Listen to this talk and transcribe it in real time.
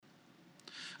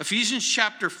Ephesians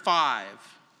chapter 5.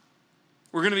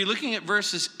 We're going to be looking at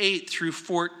verses 8 through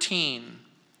 14.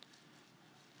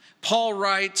 Paul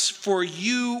writes, "For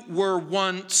you were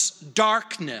once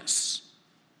darkness,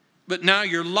 but now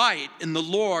you're light in the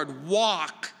Lord.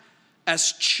 Walk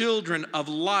as children of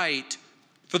light,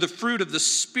 for the fruit of the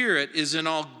Spirit is in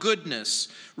all goodness,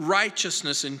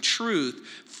 righteousness, and truth,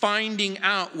 finding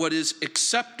out what is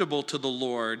acceptable to the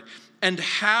Lord, and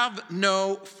have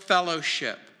no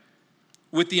fellowship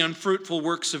with the unfruitful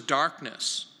works of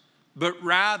darkness, but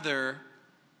rather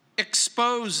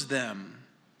expose them.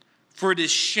 For it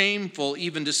is shameful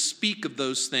even to speak of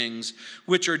those things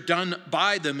which are done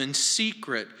by them in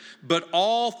secret. But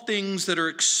all things that are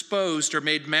exposed are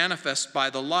made manifest by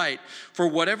the light. For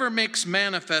whatever makes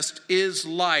manifest is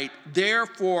light.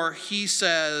 Therefore, he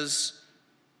says,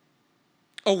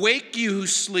 awake you who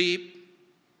sleep,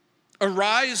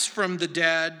 arise from the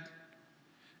dead,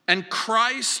 and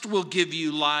Christ will give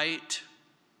you light."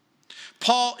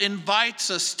 Paul invites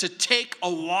us to take a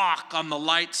walk on the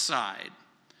light side.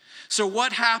 So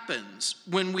what happens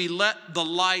when we let the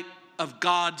light of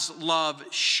God's love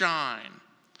shine?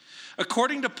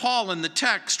 According to Paul in the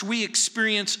text, we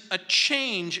experience a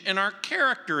change in our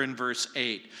character in verse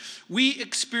 8. We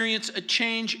experience a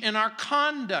change in our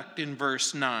conduct in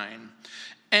verse 9.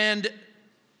 And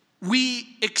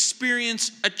we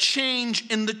experience a change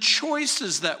in the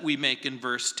choices that we make in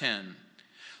verse 10.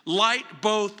 Light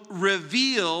both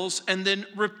reveals and then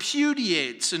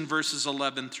repudiates in verses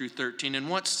 11 through 13. In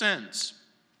what sense?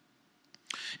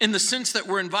 In the sense that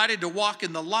we're invited to walk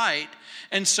in the light,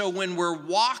 and so when we're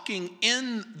walking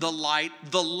in the light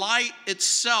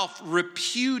itself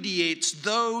repudiates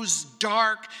those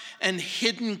dark and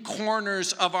hidden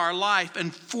corners of our life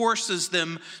and forces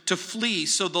them to flee.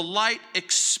 So the light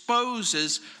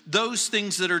exposes those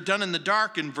things that are done in the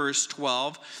dark in verse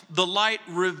 12. The light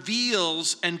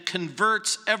reveals and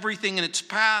converts everything in its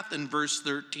path in verse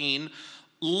 13.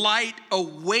 Light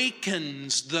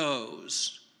awakens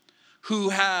those who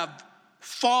have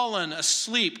fallen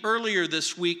asleep. Earlier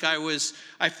this week,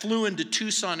 I flew into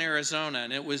Tucson, Arizona,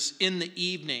 and it was in the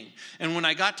evening. And when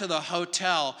I got to the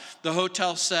hotel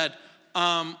said,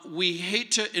 we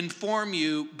hate to inform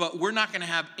you, but we're not going to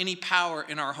have any power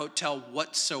in our hotel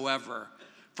whatsoever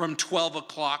from 12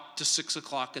 o'clock to 6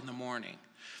 o'clock in the morning.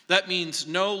 That means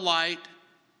no light,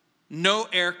 no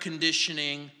air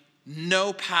conditioning,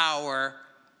 no power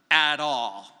at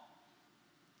all.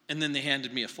 And then they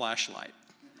handed me a flashlight.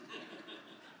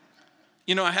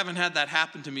 You know, I haven't had that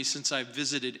happen to me since I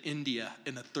visited India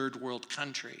in a third world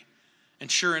country. And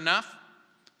sure enough,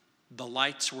 the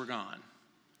lights were gone.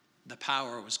 The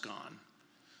power was gone.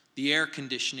 The air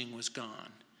conditioning was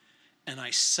gone. And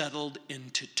I settled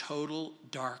into total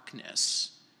darkness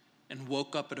and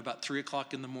woke up at about 3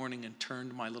 o'clock in the morning and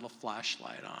turned my little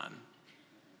flashlight on.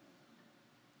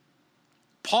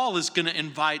 Paul is going to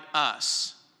invite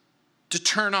us to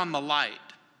turn on the light.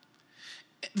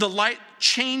 The light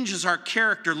changes our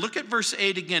character. Look at verse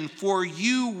 8 again. "For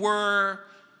you were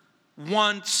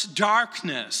once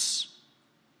darkness,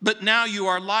 but now you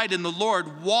are light in the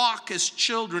Lord. Walk as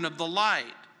children of the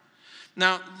light."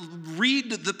 Now,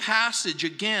 read the passage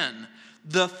again.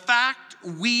 The fact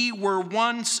we were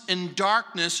once in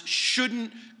darkness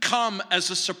shouldn't come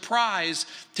as a surprise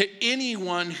to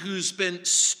anyone who's been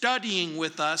studying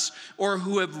with us or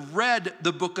who have read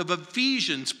the book of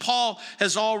Ephesians. Paul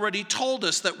has already told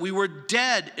us that we were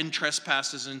dead in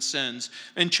trespasses and sins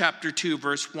in chapter 2,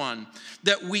 verse 1.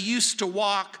 That we used to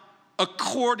walk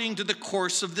according to the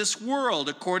course of this world,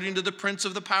 according to the prince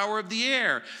of the power of the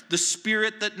air, the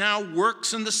spirit that now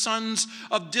works in the sons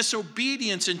of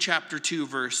disobedience in chapter 2,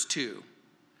 verse 2.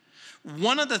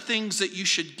 One of the things that you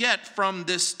should get from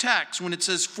this text when it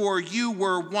says, "For you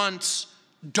were once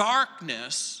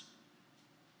darkness,"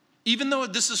 even though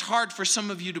this is hard for some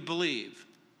of you to believe,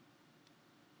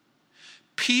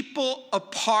 people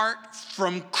apart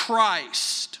from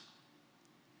Christ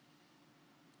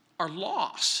are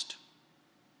lost.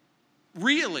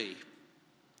 Really.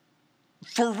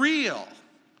 For real.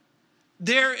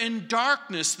 They're in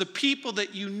darkness, the people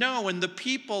that you know and the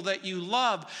people that you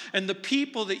love and the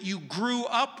people that you grew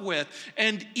up with.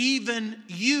 And even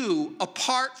you,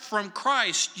 apart from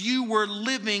Christ, you were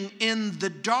living in the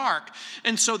dark.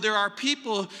 And so there are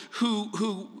people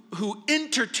who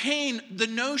entertain the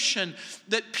notion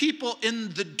that people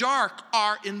in the dark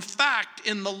are in fact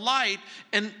in the light,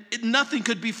 and nothing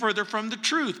could be further from the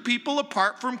truth. People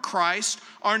apart from Christ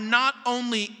are not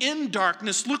only in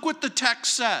darkness. Look what the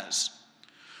text says.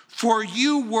 "For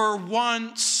you were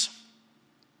once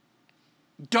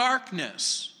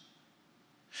darkness."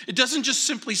 It doesn't just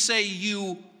simply say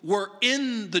you were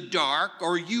in the dark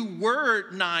or you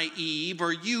were naive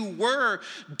or you were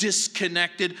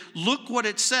disconnected. Look what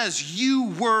it says. You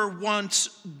were once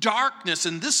darkness.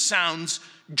 And this sounds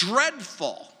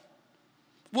dreadful.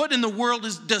 What in the world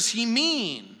does he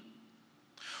mean?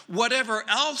 Whatever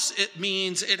else it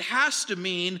means, it has to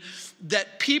mean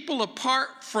that people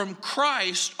apart from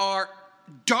Christ are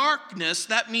darkness.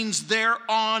 That means they're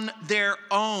on their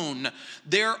own.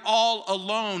 They're all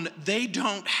alone. They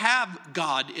don't have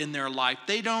God in their life.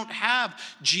 They don't have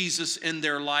Jesus in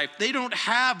their life. They don't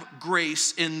have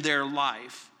grace in their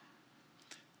life.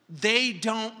 They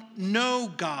don't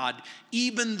know God,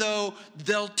 even though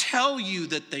they'll tell you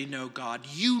that they know God.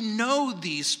 You know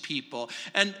these people.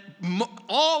 And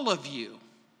all of you,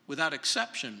 without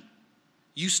exception,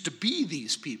 used to be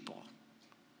these people.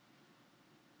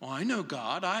 Well, I know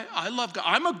God. I love God.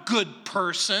 I'm a good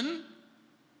person.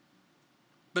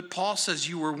 But Paul says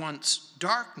you were once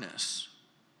darkness.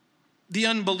 The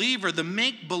unbeliever, the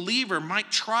make-believer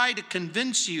might try to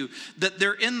convince you that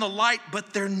they're in the light,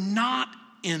 but they're not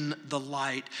in the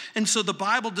light. And so the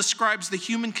Bible describes the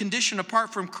human condition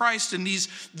apart from Christ in these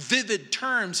vivid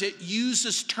terms. It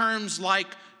uses terms like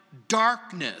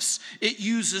darkness. It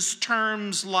uses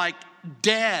terms like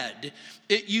dead.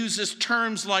 It uses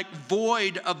terms like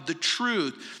void of the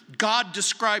truth. God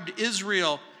described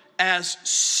Israel as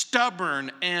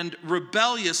stubborn and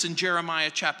rebellious in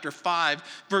Jeremiah chapter 5,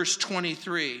 verse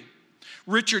 23.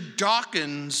 Richard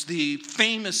Dawkins, the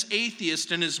famous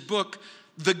atheist, in his book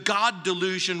The God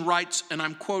Delusion, writes, and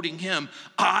I'm quoting him,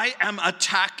 "I am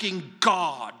attacking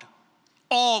God,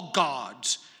 all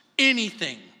gods,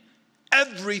 anything,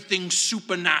 everything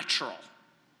supernatural."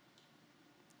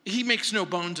 He makes no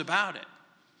bones about it.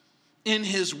 In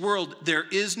his world, there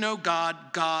is no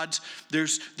gods.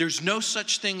 There's no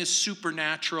such thing as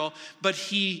supernatural, but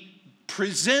he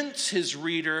presents his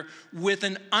reader with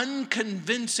an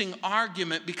unconvincing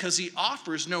argument because he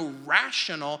offers no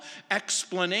rational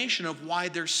explanation of why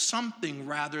there's something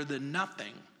rather than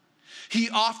nothing. He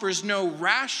offers no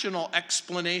rational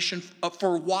explanation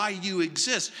for why you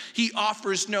exist. He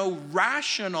offers no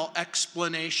rational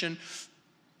explanation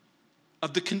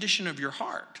of the condition of your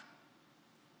heart.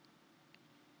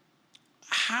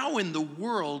 How in the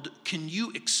world can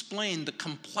you explain the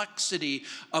complexity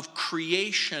of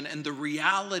creation and the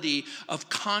reality of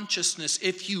consciousness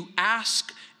if you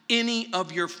ask any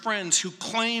of your friends who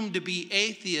claim to be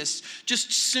atheists,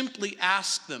 just simply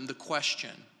ask them the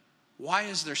question, why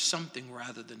is there something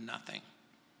rather than nothing?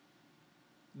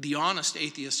 The honest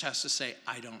atheist has to say,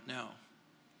 I don't know.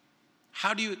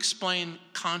 How do you explain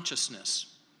consciousness?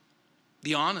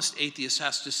 The honest atheist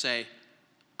has to say,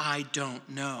 I don't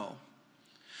know.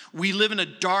 We live in a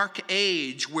dark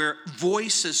age where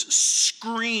voices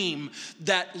scream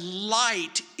that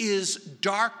light is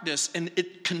darkness, and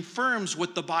it confirms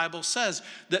what the Bible says,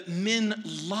 that men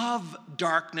love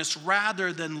darkness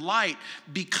rather than light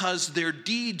because their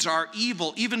deeds are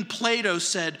evil. Even Plato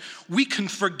said, we can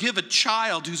forgive a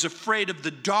child who's afraid of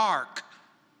the dark.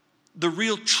 The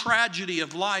real tragedy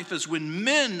of life is when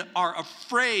men are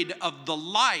afraid of the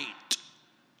light,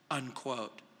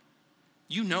 unquote.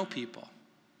 You know people.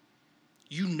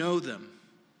 You know them.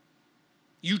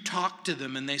 You talk to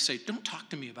them and they say, don't talk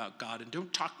to me about God and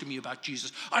don't talk to me about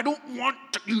Jesus. I don't want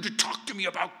you to talk to me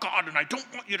about God and I don't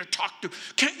want you to talk to,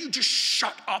 can't you just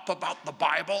shut up about the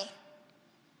Bible?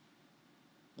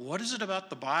 What is it about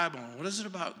the Bible and what is it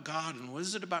about God and what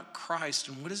is it about Christ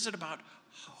and what is it about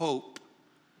hope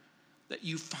that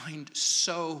you find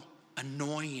so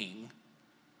annoying?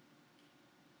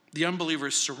 The unbeliever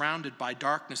is surrounded by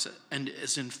darkness and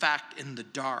is in fact in the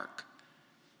dark.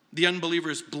 The unbeliever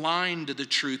is blind to the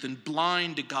truth and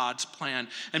blind to God's plan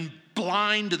and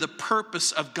blind to the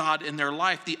purpose of God in their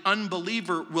life. The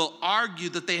unbeliever will argue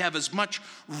that they have as much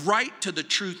right to the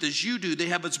truth as you do. They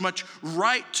have as much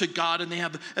right to God and they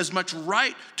have as much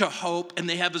right to hope and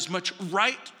they have as much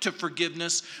right to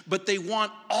forgiveness, but they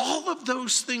want all of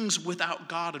those things without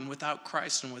God and without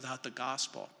Christ and without the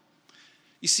gospel.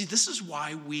 You see, this is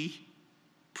why we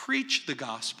preach the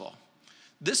gospel.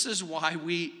 This is why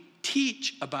we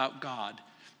teach about God.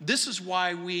 This is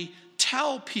why we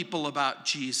tell people about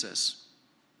Jesus.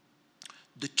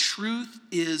 The truth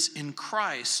is in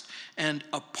Christ, and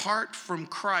apart from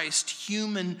Christ,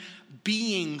 human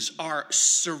beings are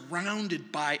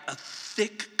surrounded by a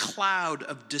thick cloud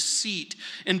of deceit.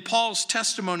 In Paul's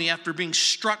testimony, after being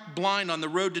struck blind on the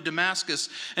road to Damascus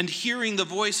and hearing the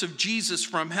voice of Jesus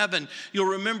from heaven, you'll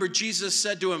remember Jesus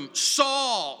said to him,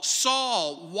 Saul,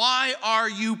 Saul, why are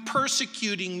you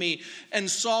persecuting me? And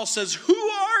Saul says, who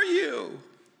are you?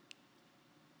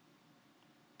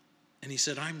 And he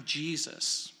said, I'm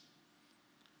Jesus,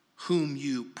 whom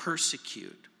you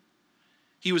persecute.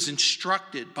 He was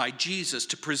instructed by Jesus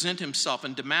to present himself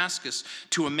in Damascus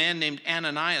to a man named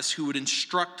Ananias who would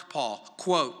instruct Paul.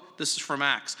 Quote, this is from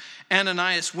Acts.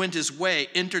 Ananias went his way,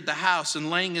 entered the house,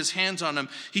 and laying his hands on him,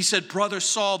 he said, Brother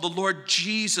Saul, the Lord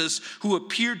Jesus, who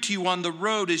appeared to you on the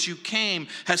road as you came,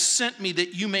 has sent me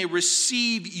that you may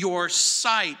receive your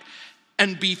sight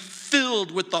and be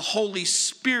filled with the Holy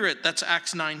Spirit. That's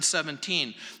Acts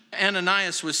 9:17.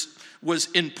 Ananias was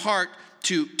in part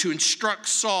to instruct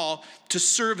Saul to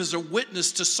serve as a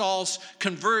witness to Saul's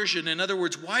conversion. In other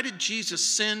words, why did Jesus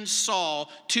send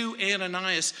Saul to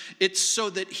Ananias? It's so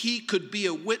that he could be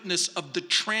a witness of the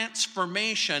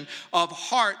transformation of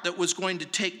heart that was going to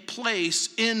take place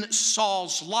in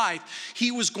Saul's life.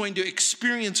 He was going to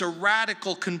experience a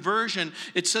radical conversion.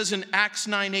 It says in Acts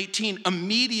 9:18,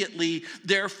 immediately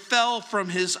there fell from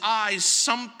his eyes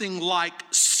something like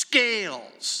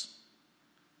scales.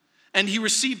 And he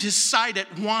received his sight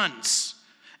at once,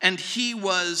 and he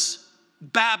was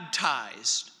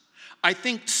baptized. I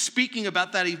think speaking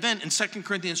about that event in 2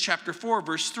 Corinthians chapter 4,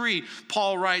 verse 3,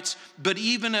 Paul writes, but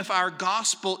even if our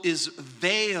gospel is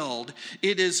veiled,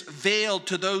 it is veiled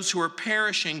to those who are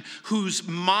perishing, whose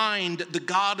mind the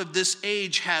God of this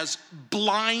age has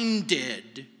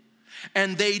blinded.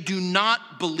 And they do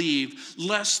not believe,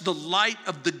 lest the light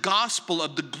of the gospel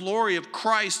of the glory of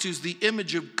Christ, who's the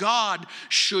image of God,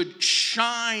 should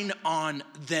shine on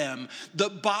them.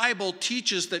 The Bible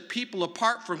teaches that people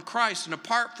apart from Christ and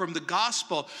apart from the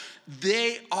gospel,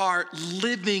 they are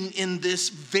living in this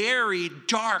very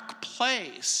dark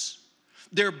place.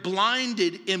 They're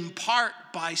blinded in part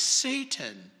by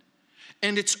Satan.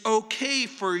 And it's okay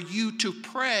for you to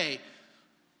pray,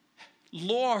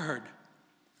 Lord,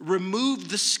 remove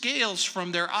the scales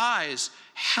from their eyes.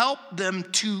 Help them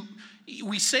to,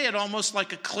 we say it almost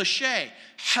like a cliche,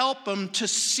 help them to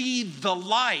see the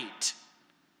light.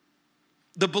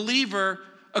 The believer,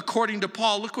 according to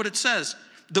Paul, look what it says.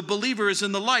 The believer is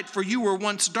in the light, for you were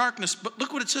once darkness. But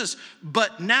look what it says.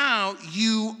 But now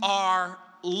you are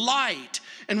light.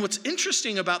 And what's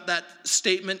interesting about that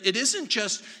statement, it isn't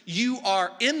just you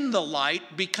are in the light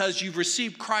because you've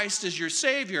received Christ as your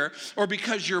Savior, or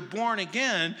because you're born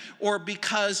again, or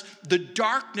because the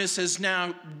darkness has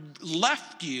now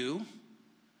left you.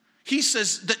 He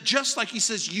says that just like he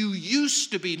says you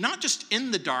used to be, not just in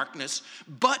the darkness,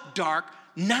 but dark,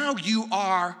 now you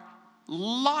are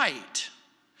light.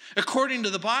 According to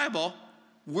the Bible,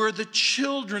 we're the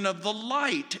children of the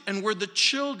light, and we're the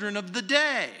children of the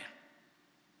day.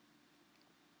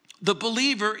 The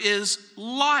believer is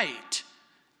light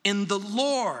in the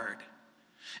Lord.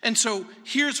 And so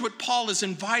here's what Paul is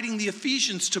inviting the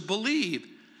Ephesians to believe.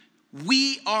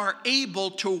 We are able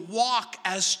to walk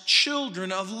as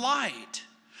children of light.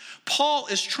 Paul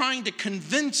is trying to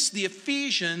convince the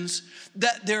Ephesians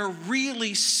that they're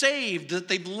really saved, that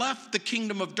they've left the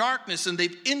kingdom of darkness and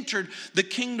they've entered the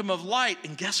kingdom of light.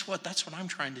 And guess what? That's what I'm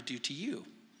trying to do to you,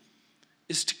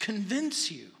 is to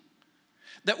convince you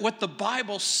that what the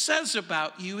Bible says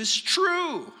about you is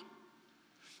true.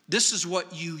 This is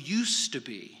what you used to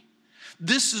be.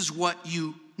 This is what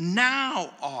you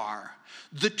now are.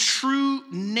 The true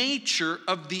nature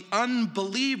of the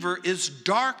unbeliever is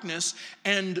darkness,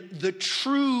 and the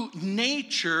true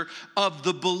nature of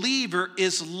the believer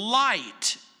is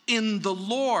light in the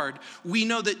Lord. We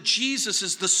know that Jesus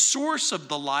is the source of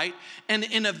the light, and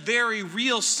in a very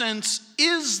real sense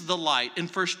is the light. In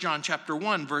 1 John chapter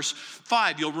 1, verse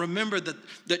 5, you'll remember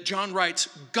that John writes,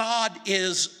 God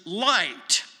is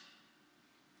light,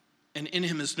 and in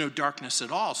him is no darkness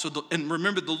at all. And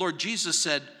remember, the Lord Jesus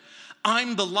said,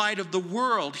 I'm the light of the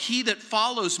world. He that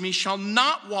follows me shall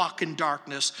not walk in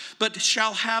darkness, but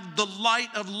shall have the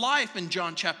light of life, in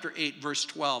John chapter 8, verse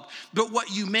 12. But what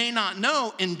you may not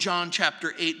know in John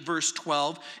chapter 8, verse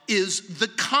 12, is the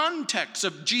context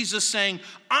of Jesus saying,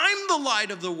 I'm the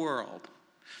light of the world.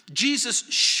 Jesus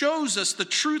shows us the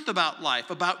truth about life,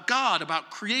 about God,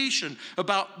 about creation,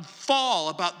 about fall,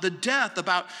 about the death,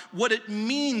 about what it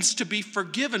means to be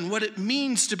forgiven, what it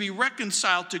means to be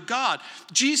reconciled to God.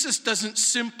 Jesus doesn't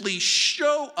simply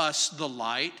show us the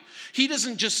light. He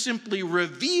doesn't just simply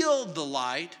reveal the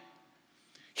light.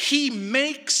 He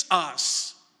makes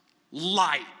us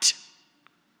light.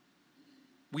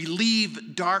 We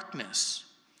leave darkness.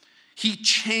 He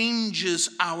changes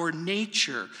our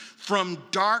nature from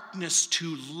darkness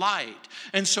to light.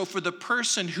 And so for the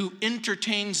person who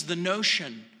entertains the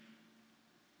notion,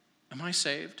 am I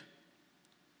saved?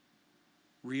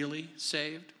 Really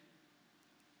saved?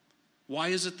 Why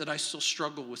is it that I still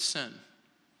struggle with sin?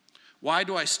 Why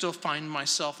do I still find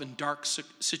myself in dark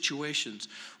situations?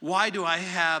 Why do I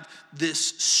have this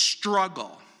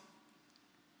struggle?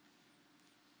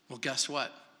 Well, guess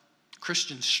what?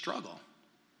 Christians struggle.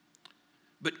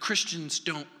 But Christians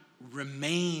don't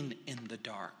remain in the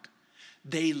dark.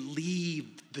 They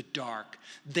leave the dark.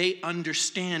 They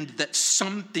understand that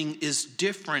something is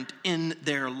different in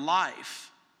their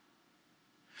life.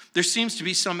 There seems to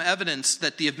be some evidence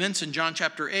that the events in John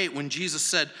chapter 8, when Jesus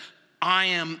said, I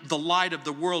am the light of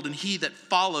the world, and he that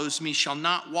follows me shall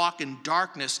not walk in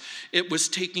darkness. It was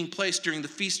taking place during the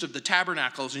Feast of the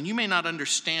Tabernacles. And you may not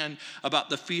understand about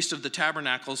the Feast of the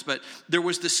Tabernacles, but there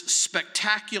was this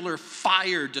spectacular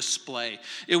fire display.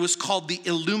 It was called the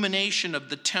illumination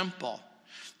of the temple.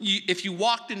 If you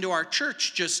walked into our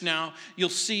church just now, you'll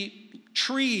see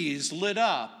trees lit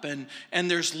up, and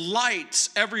there's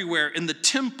lights everywhere in the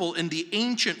temple in the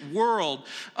ancient world.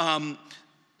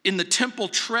 In the temple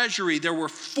treasury, there were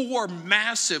 4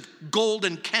 massive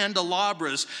golden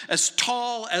candelabras as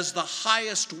tall as the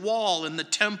highest wall in the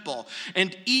temple.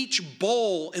 And each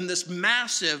bowl in this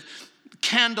massive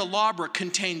candelabra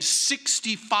contained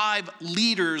 65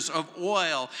 liters of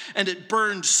oil, and it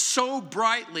burned so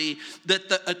brightly that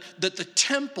the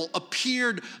temple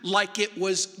appeared like it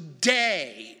was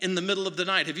day in the middle of the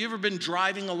night. Have you ever been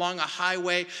driving along a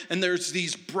highway and there's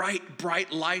these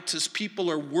bright lights as people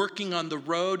are working on the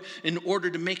road in order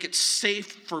to make it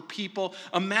safe for people?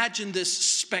 Imagine this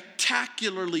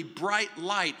spectacularly bright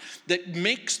light that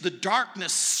makes the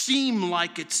darkness seem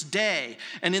like it's day.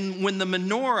 And when the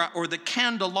menorah or the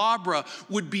candelabra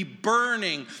would be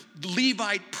burning,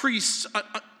 Levite priests,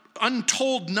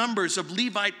 untold numbers of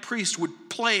Levite priests would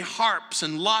play harps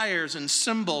and lyres and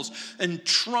cymbals and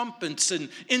trumpets and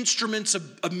instruments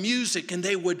of music, and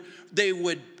they would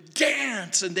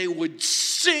dance and they would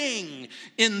sing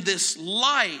in this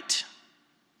light.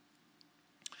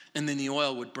 And then the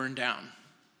oil would burn down,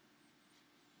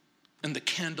 and the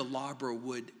candelabra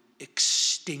would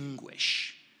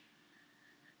extinguish.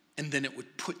 And then it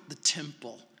would put the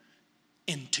temple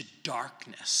into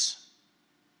darkness.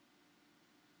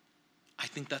 I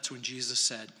think that's when Jesus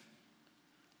said,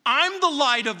 I'm the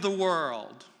light of the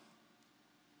world.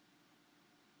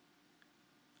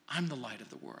 I'm the light of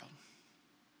the world.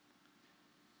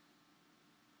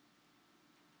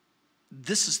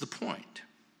 This is the point.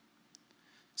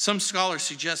 Some scholars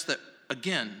suggest that,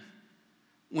 again,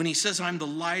 when he says, I'm the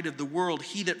light of the world,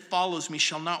 he that follows me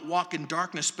shall not walk in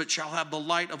darkness, but shall have the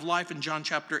light of life in John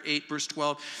chapter 8, verse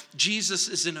 12. Jesus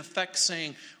is in effect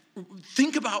saying,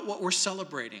 think about what we're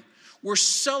celebrating. We're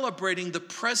celebrating the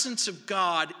presence of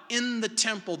God in the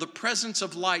temple, the presence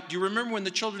of light. Do you remember when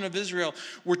the children of Israel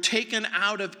were taken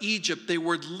out of Egypt? They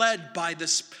were led by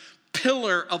this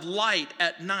pillar of light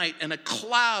at night and a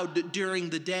cloud during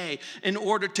the day in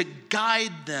order to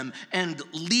guide them and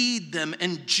lead them.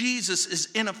 And Jesus is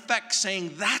in effect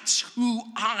saying, that's who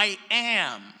I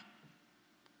am.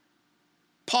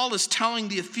 Paul is telling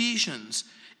the Ephesians,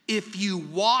 if you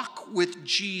walk with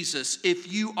Jesus,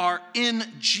 if you are in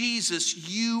Jesus,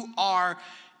 you are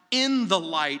in the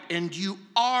light and you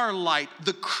are light.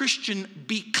 The Christian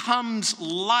becomes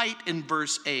light in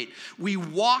verse 8. We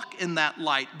walk in that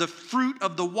light. The fruit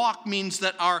of the walk means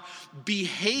that our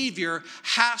behavior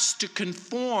has to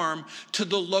conform to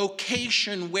the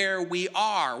location where we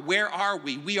are. Where are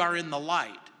we? We are in the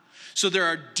light. So there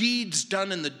are deeds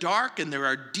done in the dark and there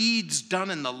are deeds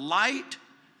done in the light.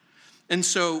 And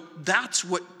so that's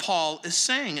what Paul is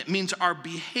saying. It means our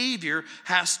behavior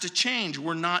has to change.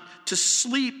 We're not to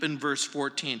sleep in verse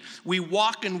 14. We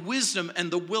walk in wisdom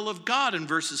and the will of God in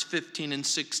verses 15 and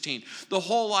 16. The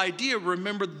whole idea,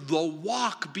 remember the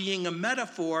walk being a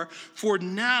metaphor for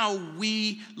now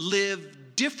we live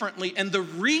differently. And the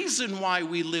reason why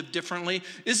we live differently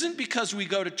isn't because we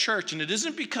go to church, and it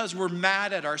isn't because we're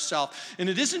mad at ourselves, and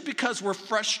it isn't because we're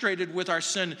frustrated with our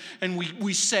sin, and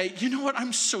we say, you know what,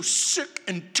 I'm so sick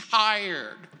and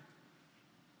tired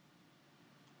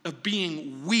of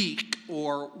being weak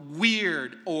or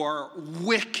weird or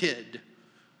wicked.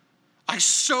 I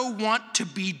so want to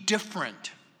be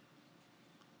different.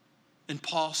 And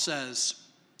Paul says,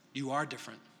 you are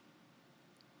different.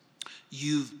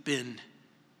 You've been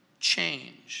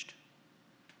changed.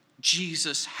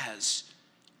 Jesus has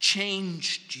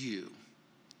changed you.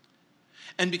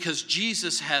 And because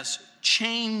Jesus has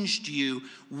changed you,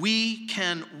 we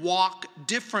can walk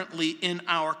differently in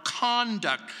our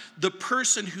conduct. The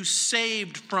person who's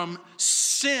saved from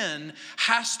sin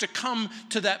has to come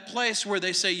to that place where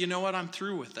they say, you know what, I'm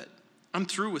through with it. I'm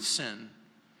through with sin.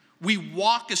 We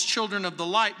walk as children of the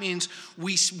light means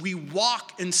we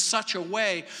walk in such a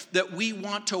way that we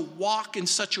want to walk in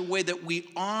such a way that we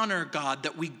honor God,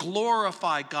 that we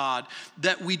glorify God,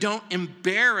 that we don't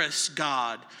embarrass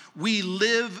God. We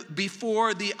live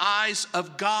before the eyes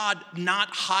of God, not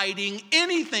hiding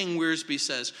anything, Wiersbe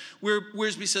says.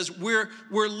 Wiersbe says we're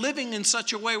living in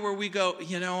such a way where we go,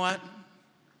 you know what?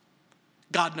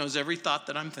 God knows every thought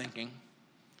that I'm thinking.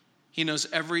 He knows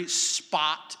every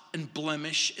spot and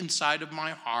blemish inside of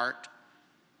my heart.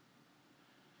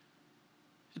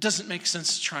 It doesn't make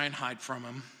sense to try and hide from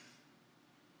him.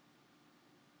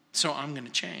 So I'm going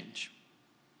to change.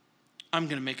 I'm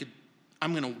going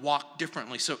to walk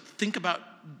differently. So think about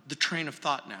the train of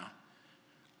thought now.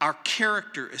 Our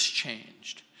character is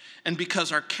changed. And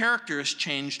because our character is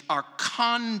changed, our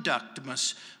conduct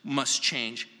must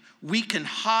change. We can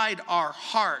hide our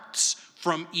hearts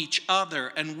from each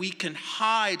other, and we can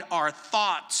hide our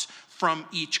thoughts from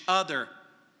each other,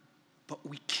 but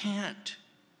we can't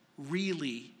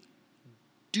really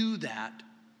do that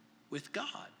with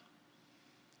God.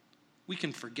 We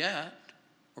can forget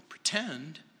or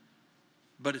pretend,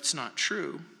 but it's not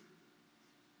true.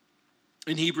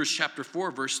 In Hebrews chapter 4,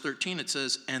 verse 13, it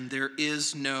says, "And there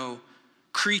is no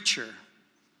creature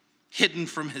hidden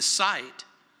from his sight,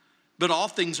 but all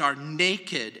things are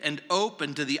naked and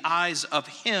open to the eyes of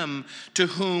him to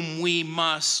whom we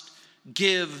must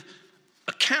give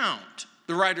account."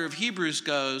 The writer of Hebrews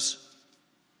goes,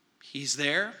 he's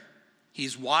there,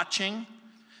 he's watching.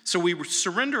 So we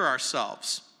surrender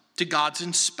ourselves to God's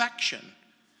inspection.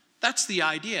 That's the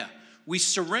idea. We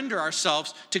surrender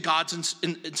ourselves to God's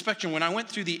inspection. When I went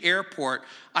through the airport,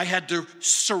 I had to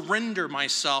surrender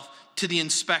myself to the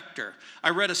inspector.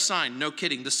 I read a sign, no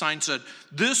kidding. The sign said,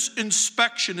 "This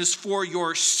inspection is for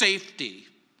your safety."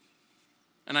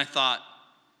 And I thought,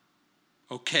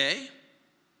 okay.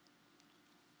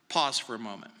 Pause for a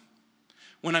moment.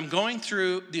 When I'm going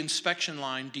through the inspection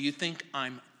line, do you think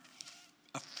I'm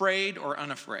afraid or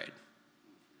unafraid?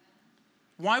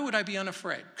 Why would I be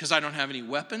unafraid? Because I don't have any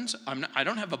weapons. I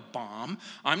don't have a bomb.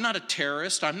 I'm not a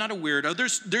terrorist. I'm not a weirdo.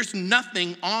 There's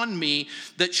nothing on me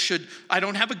that should. I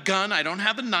don't have a gun. I don't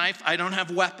have a knife. I don't have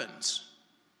weapons.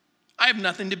 I have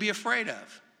nothing to be afraid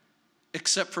of,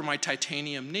 except for my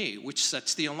titanium knee, which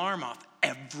sets the alarm off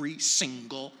every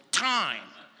single time.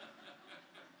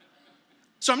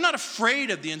 So I'm not afraid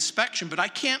of the inspection, but I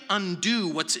can't undo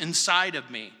what's inside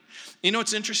of me. You know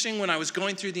what's interesting? When I was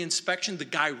going through the inspection, the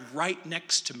guy right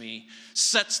next to me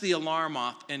sets the alarm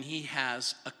off, and he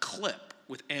has a clip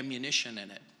with ammunition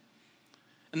in it.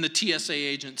 And the TSA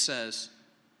agent says,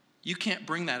 "You can't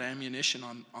bring that ammunition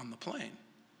on the plane.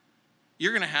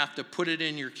 You're going to have to put it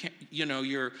in your,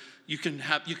 you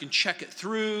can check it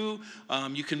through,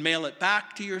 you can mail it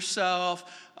back to yourself,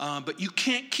 but you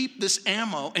can't keep this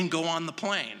ammo and go on the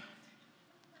plane."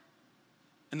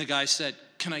 And the guy said,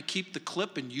 "Can I keep the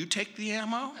clip and you take the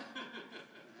ammo?"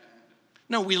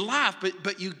 No, we laugh,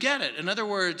 but you get it. In other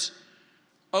words,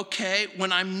 okay,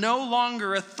 when I'm no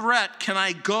longer a threat, can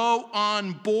I go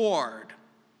on board?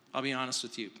 I'll be honest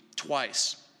with you,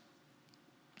 twice.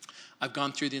 I've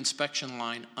gone through the inspection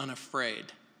line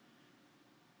unafraid.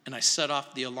 And I set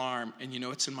off the alarm, and you know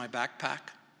what's in my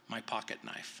backpack? My pocket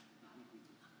knife.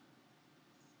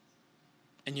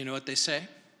 And you know what they say?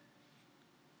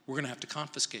 "We're going to have to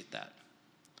confiscate that."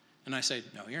 And I say,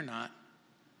 "No, you're not.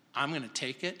 I'm going to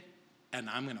take it, and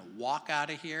I'm going to walk out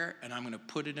of here, and I'm going to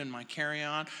put it in my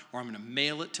carry-on, or I'm going to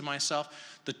mail it to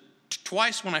myself." The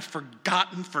twice when I've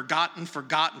forgotten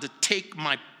to take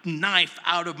my knife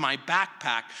out of my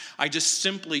backpack, I just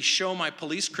simply show my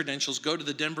police credentials, go to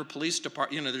the Denver Police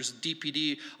Department, there's a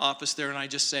DPD office there, and I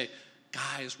just say,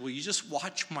 "Guys, will you just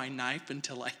watch my knife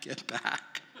until I get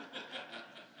back?"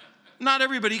 Not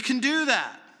everybody can do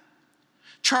that.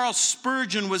 Charles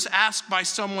Spurgeon was asked by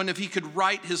someone if he could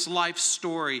write his life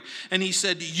story. And he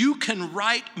said, "You can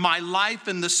write my life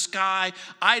in the sky.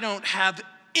 I don't have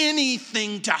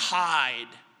anything to hide."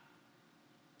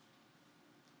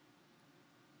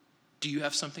 Do you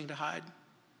have something to hide?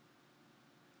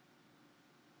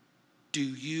 Do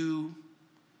you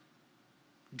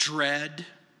dread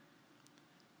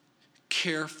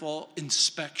careful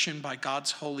inspection by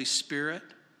God's Holy Spirit?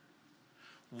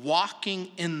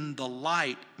 Walking in the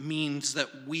light means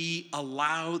that we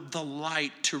allow the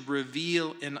light to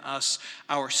reveal in us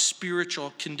our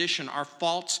spiritual condition, our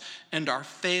faults and our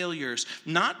failures,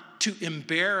 not to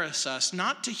embarrass us,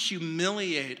 not to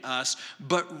humiliate us,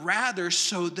 but rather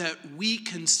so that we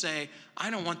can say, "I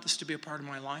don't want this to be a part of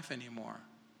my life anymore.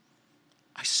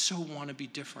 I so want to be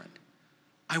different.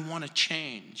 I want to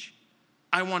change.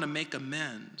 I want to make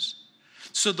amends."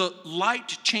 So the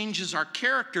light changes our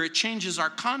character. It changes our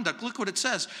conduct. Look what it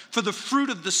says. For the fruit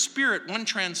of the Spirit, one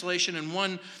translation and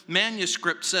one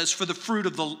manuscript says, for the fruit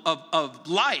of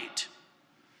light.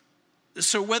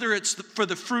 So whether it's for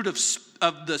the fruit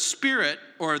of the Spirit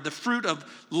or the fruit of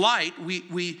light,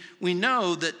 we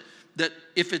know that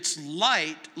if it's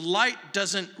light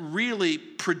doesn't really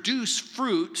produce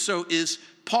fruit. So is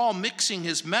Paul mixing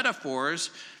his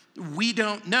metaphors? We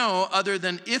don't know, other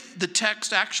than if the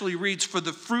text actually reads, for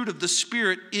the fruit of the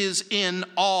Spirit is in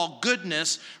all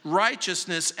goodness,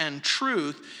 righteousness, and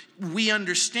truth. We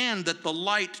understand that the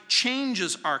light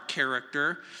changes our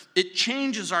character. It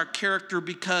changes our character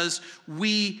because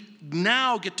we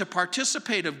now get to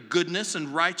participate of goodness and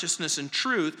righteousness and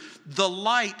truth. The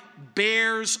light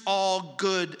bears all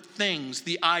good things.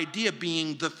 The idea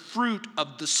being the fruit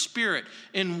of the Spirit.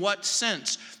 In what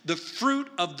sense? The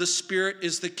fruit of the Spirit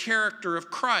is the character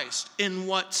of Christ. In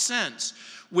what sense?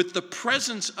 With the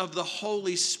presence of the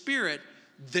Holy Spirit,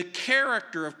 the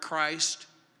character of Christ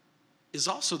is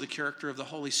also the character of the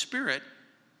Holy Spirit,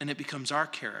 and it becomes our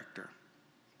character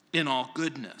in all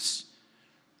goodness,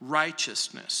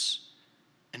 righteousness,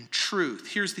 and truth.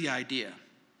 Here's the idea.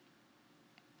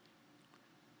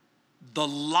 The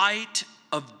light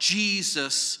of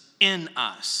Jesus in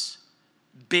us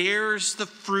bears the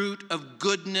fruit of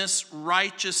goodness,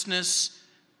 righteousness,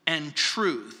 and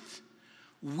truth.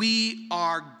 We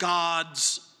are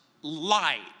God's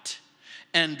light,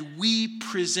 and we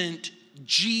present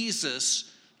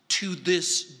Jesus to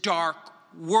this dark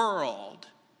world.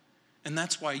 And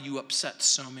that's why you upset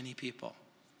so many people.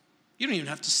 You don't even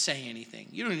have to say anything.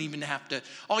 You don't even have to,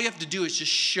 all you have to do is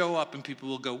just show up and people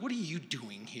will go, what are you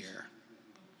doing here?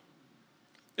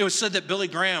 It was said that Billy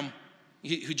Graham,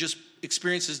 who just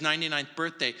experienced his 99th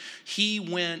birthday, he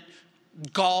went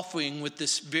golfing with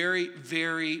this very,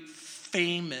 very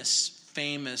famous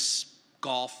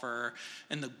golfer,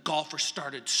 and the golfer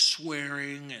started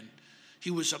swearing, and he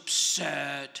was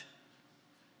upset.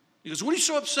 He goes, what are you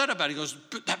so upset about? He goes,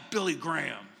 that Billy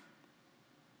Graham.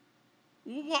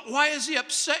 Why has he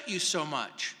upset you so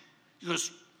much? He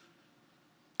goes,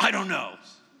 I don't know.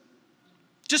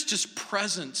 Just his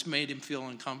presence made him feel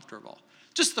uncomfortable.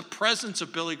 Just the presence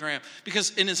of Billy Graham.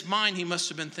 Because in his mind, he must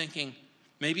have been thinking,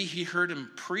 maybe he heard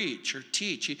him preach or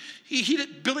teach.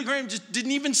 Billy Graham just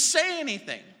didn't even say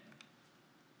anything.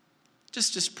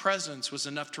 Just his presence was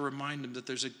enough to remind him that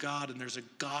there's a God and there's a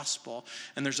gospel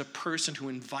and there's a person who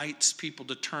invites people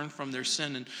to turn from their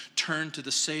sin and turn to the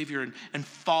Savior and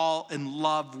fall in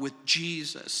love with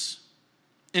Jesus.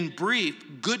 In brief,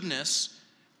 goodness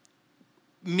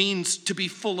means to be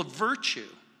full of virtue,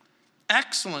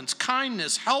 excellence,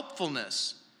 kindness,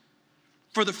 helpfulness.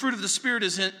 For the fruit of the Spirit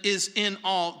is in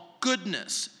all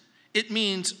goodness. It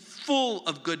means full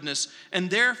of goodness, and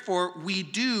therefore we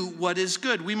do what is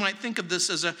good. We might think of this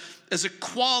as a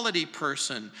quality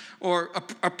person or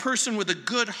a person with a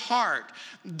good heart.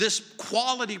 This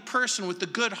quality person with a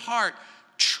good heart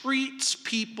treats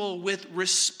people with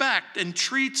respect and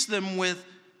treats them with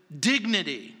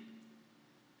dignity.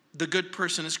 The good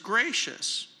person is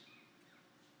gracious.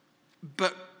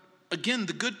 But again,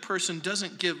 the good person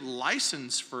doesn't give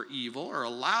license for evil or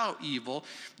allow evil.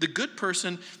 The good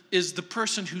person is the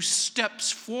person who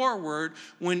steps forward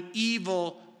when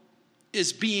evil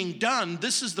is being done.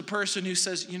 This is the person who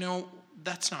says,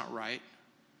 that's not right.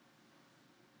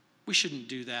 We shouldn't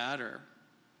do that, or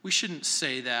we shouldn't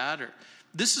say that. Or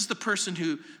this is the person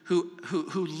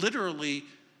who literally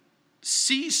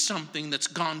sees something that's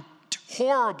gone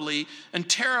horribly and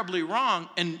terribly wrong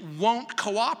and won't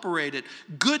cooperate it.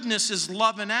 Goodness is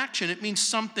love in action. It means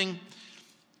something,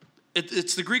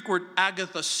 it's the Greek word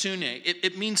agathosune.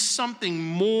 It means something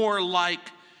more like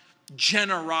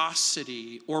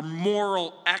generosity or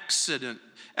moral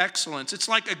excellence. It's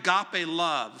like agape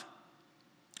love.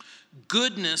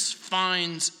 Goodness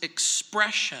finds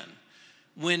expression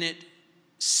when it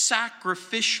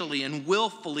sacrificially and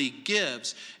willfully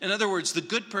gives. In other words, the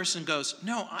good person goes,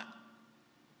 no,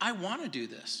 I want to do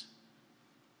this.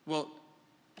 Well,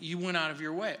 you went out of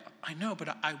your way. I know,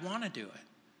 but I want to do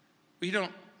it. You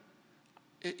don't,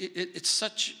 it's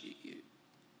such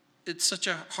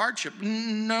a hardship.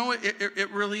 No,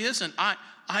 it really isn't.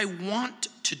 I want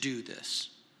to do this.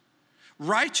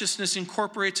 Righteousness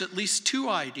incorporates at least two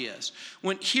ideas.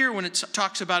 When it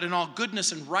talks about in all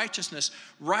goodness and righteousness,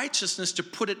 to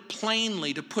put it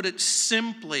plainly, to put it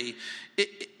simply,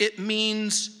 it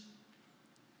means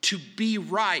to be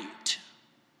right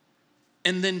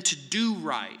and then to do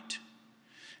right.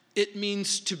 It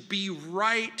means to be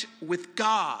right with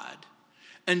God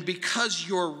And because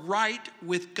you're right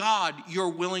with God, you're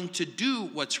willing to do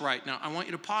what's right. Now, I want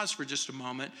you to pause for just a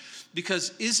moment,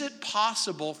 because is it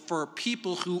possible for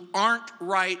people who aren't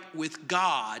right with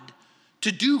God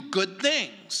to do good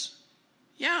things?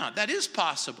 Yeah, that is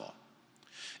possible.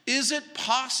 Is it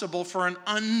possible for an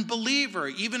unbeliever,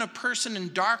 even a person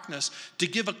in darkness, to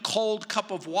give a cold cup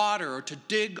of water, or to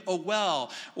dig a well,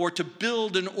 or to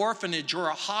build an orphanage or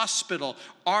a hospital?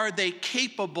 Are they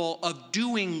capable of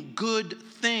doing good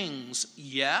things?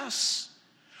 Yes.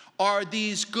 Are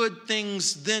these good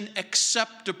things then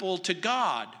acceptable to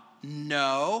God?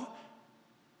 No.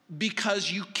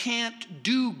 Because you can't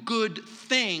do good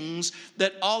things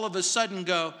that all of a sudden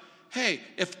go, hey,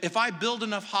 if I build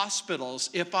enough hospitals,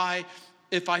 if I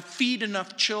feed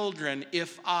enough children,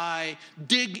 if I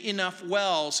dig enough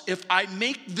wells, if I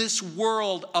make this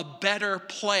world a better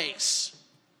place,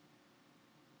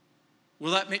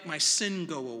 will that make my sin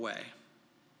go away?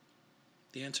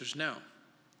 The answer is no.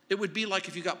 It would be like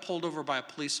if you got pulled over by a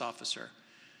police officer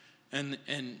and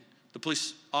the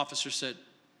police officer said,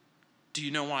 do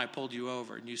you know why I pulled you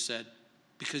over? And you said,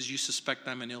 because you suspect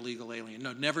I'm an illegal alien.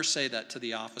 No, never say that to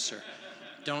the officer.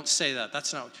 Don't say that.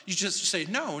 That's not, you just say,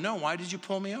 no, why did you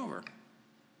pull me over?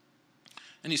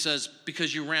 And he says,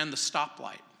 because you ran the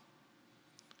stoplight.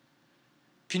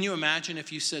 Can you imagine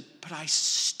if you said, but I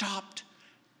stopped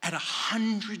at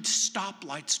 100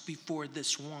 stoplights before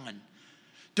this one?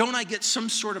 Don't I get some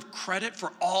sort of credit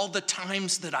for all the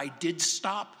times that I did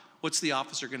stop? What's the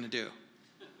officer going to do?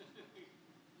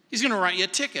 He's going to write you a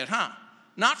ticket, huh?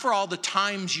 Not for all the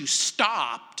times you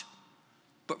stopped,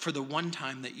 but for the one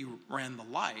time that you ran the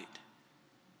light.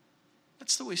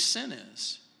 That's the way sin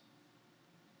is.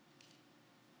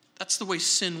 That's the way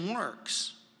sin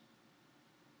works.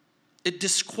 It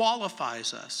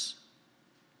disqualifies us.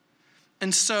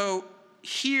 And so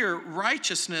here,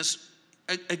 righteousness,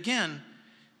 again,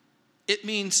 it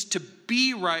means to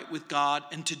be right with God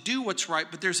and to do what's right,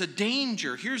 but there's a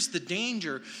danger. Here's the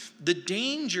danger. The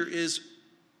danger is,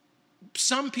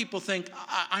 some people think,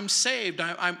 I'm saved.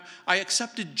 I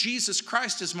accepted Jesus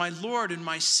Christ as my Lord and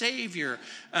my Savior.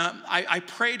 I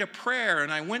prayed a prayer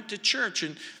and I went to church,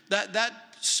 and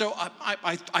so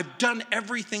I've done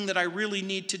everything that I really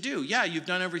need to do. Yeah, you've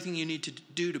done everything you need to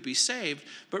do to be saved,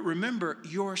 but remember,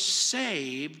 you're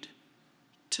saved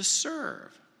to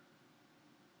serve.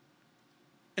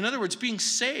 In other words, being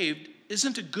saved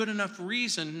isn't a good enough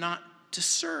reason not to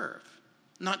serve,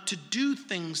 not to do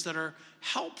things that are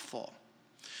helpful.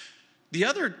 The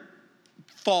other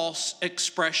false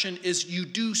expression is you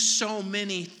do so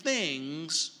many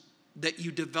things that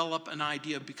you develop an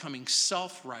idea of becoming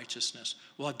self-righteousness.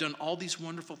 Well, I've done all these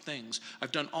wonderful things.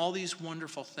 I've done all these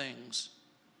wonderful things.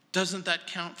 Doesn't that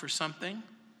count for something?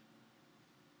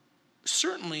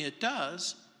 Certainly it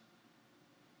does.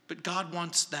 But God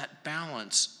wants that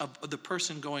balance of the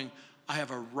person going, I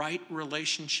have a right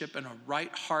relationship and a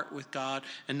right heart with God,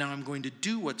 and now I'm going to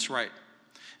do what's right.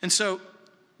 And so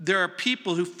there are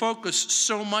people who focus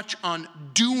so much on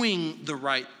doing the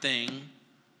right thing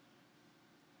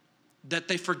that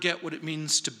they forget what it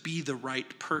means to be the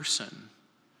right person.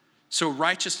 So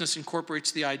righteousness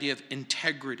incorporates the idea of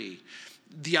integrity,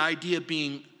 the idea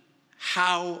being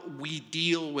how we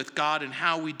deal with God and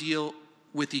how we deal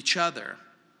with each other.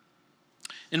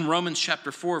 In Romans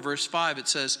chapter 4, verse 5, it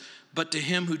says, but to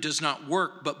him who does not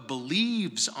work, but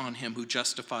believes on him who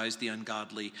justifies the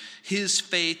ungodly, his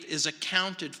faith is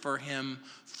accounted for him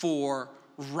for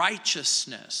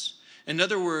righteousness. In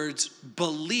other words,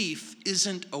 belief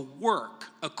isn't a work,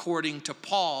 according to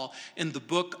Paul in the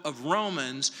book of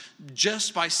Romans,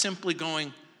 just by simply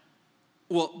going,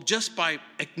 well, just by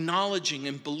acknowledging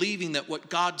and believing that what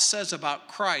God says about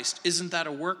Christ, isn't that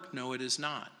a work? No, it is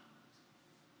not.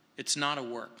 It's not a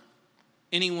work.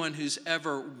 Anyone who's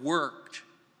ever worked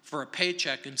for a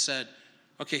paycheck and said,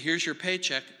 okay, here's your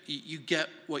paycheck, you get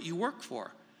what you work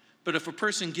for. But if a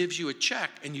person gives you a check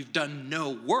and you've done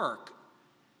no work,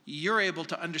 you're able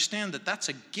to understand that that's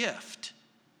a gift.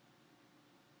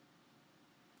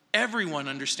 Everyone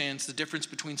understands the difference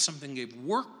between something they've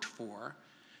worked for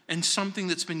and something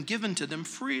that's been given to them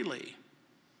freely.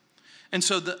 And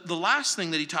so the last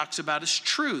thing that he talks about is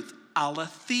truth,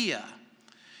 aletheia.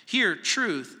 Here,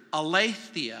 truth,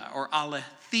 aletheia or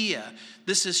aletheia.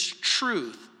 This is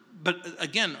truth. But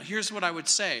again, here's what I would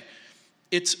say.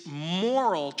 It's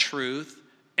moral truth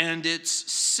and it's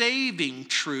saving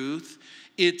truth.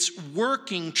 It's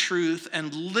working truth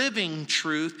and living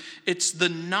truth. It's the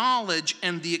knowledge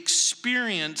and the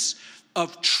experience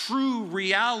of true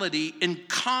reality in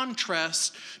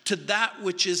contrast to that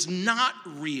which is not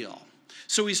real.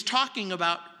 So he's talking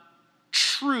about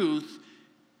truth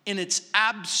in its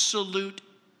absolute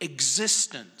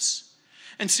existence.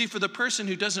 And see, for the person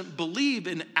who doesn't believe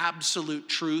in absolute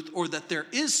truth or that there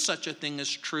is such a thing as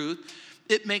truth,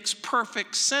 it makes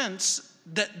perfect sense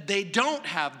that they don't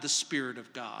have the Spirit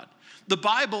of God. The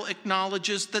Bible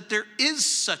acknowledges that there is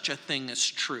such a thing as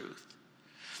truth.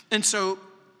 And so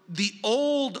the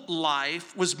old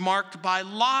life was marked by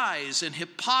lies and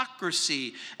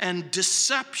hypocrisy and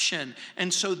deception.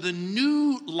 And so the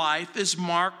new life is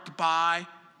marked by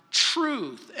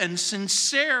truth and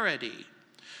sincerity.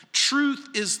 Truth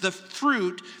is the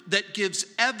fruit that gives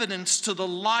evidence to the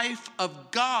life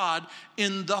of God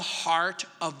in the heart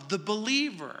of the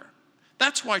believer.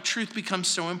 That's why truth becomes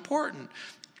so important.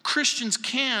 Christians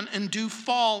can and do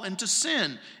fall into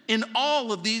sin in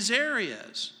all of these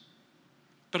areas.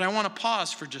 But I want to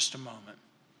pause for just a moment.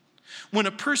 When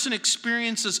a person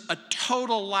experiences a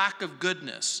total lack of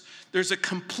goodness, there's a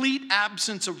complete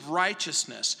absence of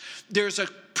righteousness, there's a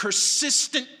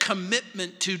persistent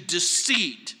commitment to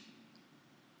deceit,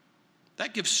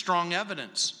 that gives strong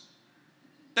evidence.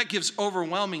 That gives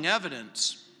overwhelming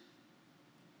evidence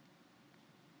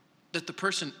that the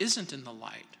person isn't in the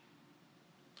light.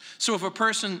 So if a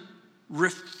person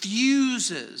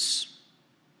refuses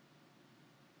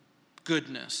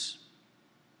goodness,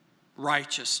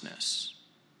 righteousness,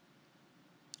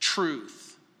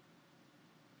 truth,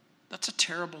 that's a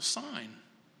terrible sign.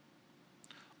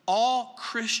 All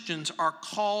Christians are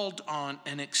called on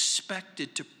and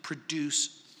expected to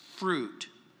produce fruit.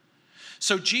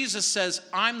 So Jesus says,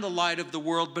 I'm the light of the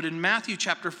world, but in Matthew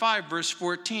chapter 5, verse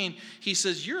 14, he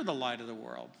says, you're the light of the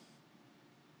world.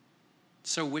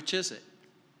 So which is it?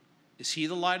 Is he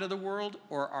the light of the world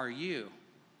or are you?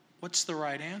 What's the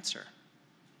right answer?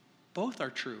 Both are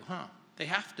true, huh? They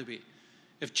have to be.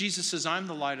 If Jesus says, I'm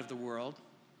the light of the world,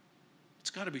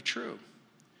 it's got to be true.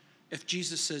 If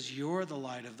Jesus says, you're the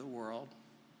light of the world,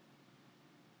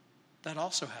 that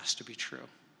also has to be true.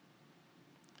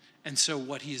 And so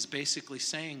what he is basically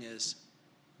saying is,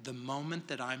 the moment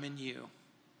that I'm in you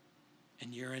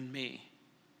and you're in me,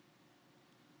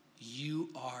 you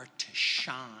are to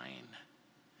shine.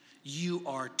 You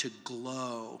are to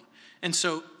glow. And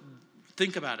so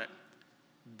think about it.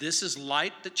 This is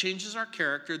light that changes our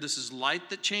character. This is light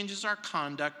that changes our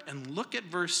conduct. And look at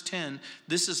verse 10.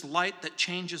 This is light that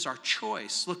changes our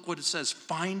choice. Look what it says,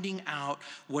 finding out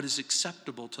what is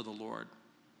acceptable to the Lord.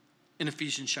 In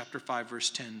Ephesians chapter 5, verse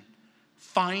 10,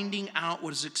 finding out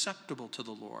what is acceptable to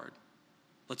the Lord.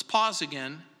 Let's pause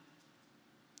again.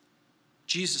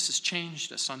 Jesus has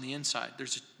changed us on the inside.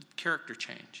 There's a character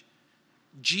change.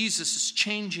 Jesus is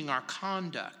changing our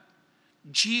conduct.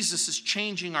 Jesus is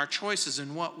changing our choices.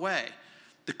 In what way?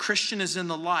 The Christian is in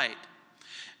the light.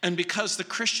 And because the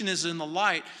Christian is in the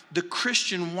light, the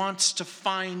Christian wants to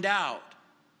find out,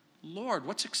 Lord,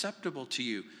 what's acceptable to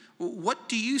you? What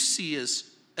do you see as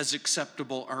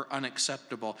acceptable or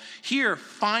unacceptable? Here,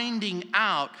 finding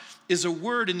out is a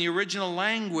word in the original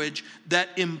language that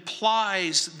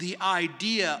implies the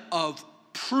idea of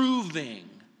proving,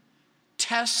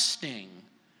 testing.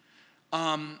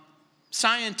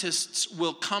 Scientists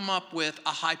will come up with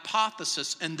a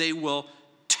hypothesis and they will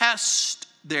test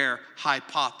their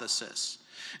hypothesis.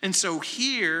 And so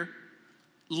here,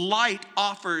 light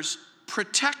offers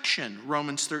protection,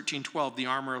 Romans 13:12, the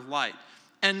armor of light,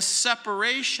 and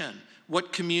separation,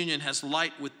 what communion has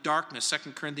light with darkness,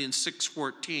 2 Corinthians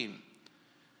 6:14.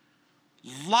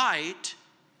 Light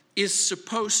is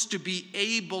supposed to be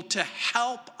able to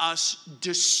help us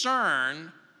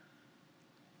discern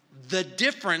the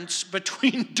difference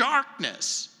between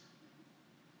darkness.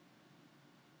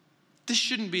 This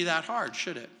shouldn't be that hard,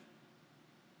 should it?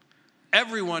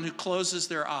 Everyone who closes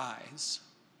their eyes,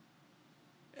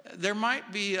 there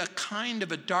might be a kind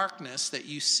of a darkness that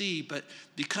you see, but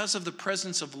because of the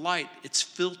presence of light, it's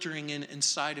filtering in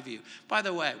inside of you. By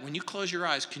the way, when you close your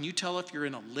eyes, can you tell if you're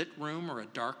in a lit room or a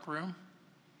dark room?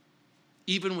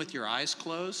 Even with your eyes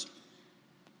closed?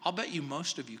 I'll bet you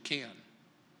most of you can.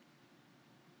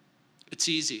 It's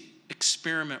easy.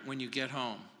 Experiment when you get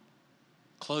home.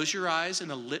 Close your eyes in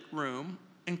a lit room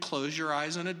and close your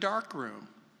eyes in a dark room.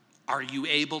 Are you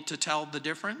able to tell the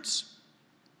difference?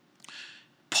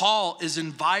 Paul is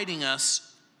inviting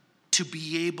us to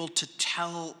be able to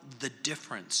tell the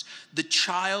difference. The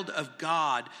child of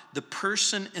God, the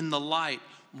person in the light,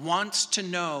 wants to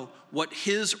know what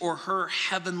his or her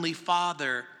heavenly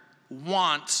Father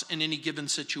wants in any given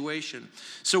situation.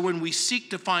 So when we seek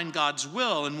to find God's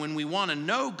will and when we want to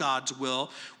know God's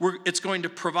will, it's going to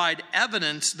provide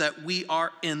evidence that we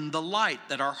are in the light,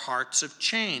 that our hearts have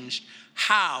changed.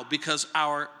 How? Because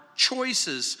our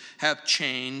choices have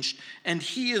changed, and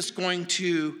he is going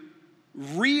to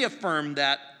reaffirm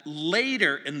that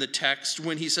later in the text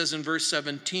when he says in verse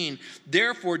 17,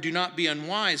 therefore do not be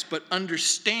unwise, but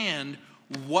understand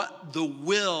what the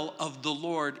will of the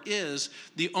Lord is.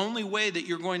 The only way that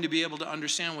you're going to be able to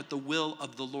understand what the will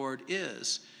of the Lord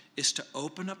is to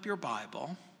open up your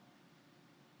Bible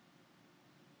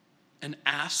and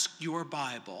ask your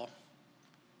Bible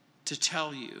to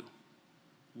tell you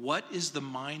what is the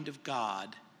mind of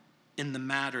God in the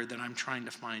matter that I'm trying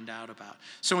to find out about.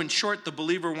 So in short, the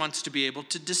believer wants to be able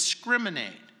to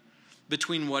discriminate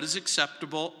between what is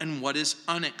acceptable and what is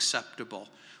unacceptable.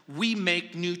 We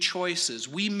make new choices.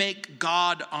 We make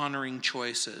God-honoring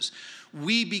choices.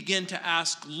 We begin to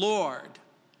ask, Lord,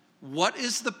 what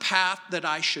is the path that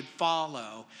I should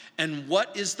follow? And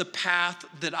what is the path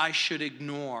that I should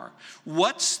ignore?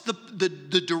 What's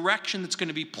the direction that's going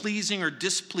to be pleasing or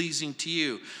displeasing to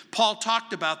you? Paul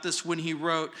talked about this when he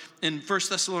wrote in 1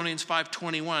 Thessalonians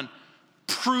 5:21,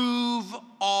 prove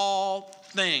all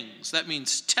things. That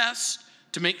means test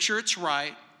to make sure it's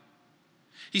right.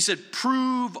 He said,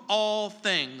 prove all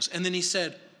things. And then he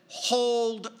said,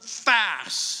 hold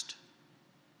fast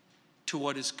to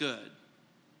what is good.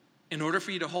 In order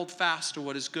for you to hold fast to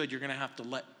what is good, you're going to have to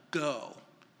let go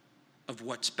of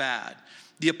what's bad.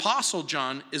 The Apostle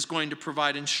John is going to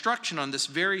provide instruction on this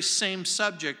very same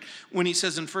subject when he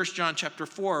says in 1 John chapter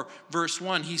 4, verse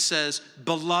 1, he says,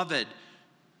 beloved,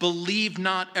 believe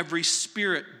not every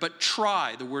spirit, but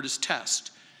try, the word is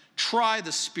test. Try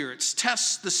the spirits,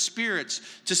 test the spirits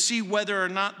to see whether or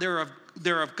not they're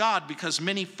of God, because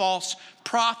many false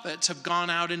prophets have gone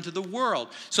out into the world.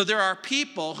 So there are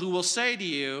people who will say to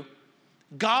you,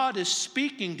 God is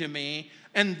speaking to me,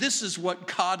 and this is what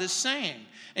God is saying.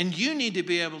 And you need to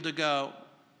be able to go,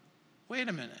 wait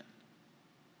a minute,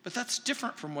 but that's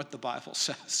different from what the Bible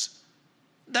says.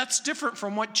 That's different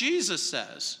from what Jesus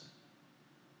says.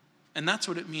 And that's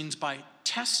what it means by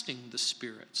testing the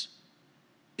spirits.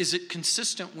 Is it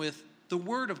consistent with the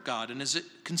Word of God? And is it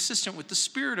consistent with the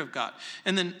Spirit of God?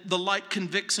 And then the light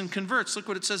convicts and converts. Look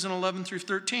what it says in 11 through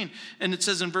 13. And it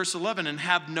says in verse 11, and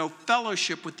have no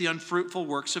fellowship with the unfruitful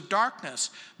works of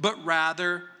darkness, but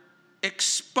rather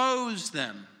expose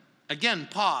them. Again,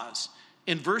 pause.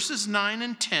 In verses 9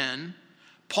 and 10,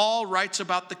 Paul writes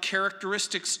about the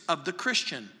characteristics of the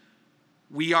Christian.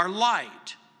 We are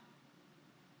light.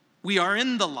 We are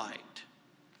in the light.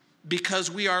 Because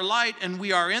we are light and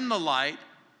we are in the light,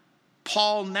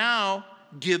 Paul now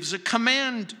gives a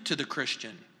command to the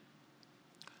Christian.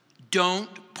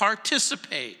 Don't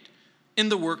participate in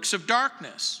the works of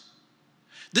darkness.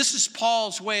 This is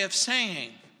Paul's way of saying,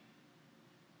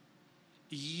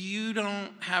 you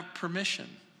don't have permission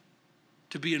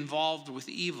to be involved with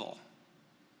evil.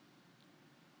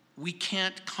 We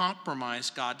can't compromise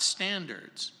God's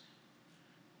standards.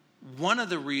 One of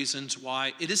the reasons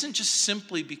why, it isn't just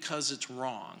simply because it's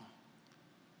wrong.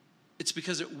 It's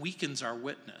because it weakens our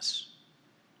witness.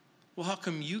 Well, how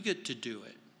come you get to do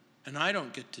it and I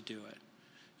don't get to do it?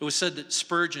 It was said that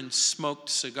Spurgeon smoked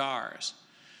cigars.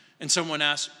 And someone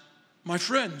asked, my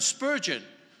friend Spurgeon,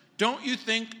 don't you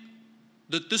think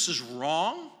that this is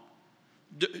wrong?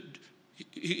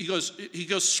 He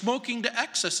goes, smoking to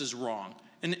excess is wrong.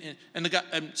 And the guy,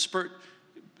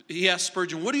 he asked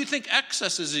Spurgeon, what do you think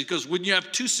excess is? He goes, wouldn't you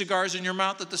have 2 cigars in your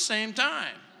mouth at the same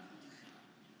time?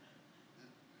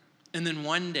 And then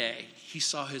one day, he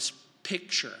saw his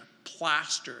picture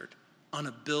plastered on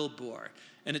a billboard.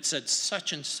 And it said,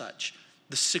 such and such,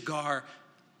 the cigar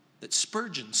that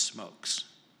Spurgeon smokes.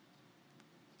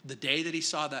 The day that he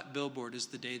saw that billboard is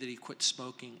the day that he quit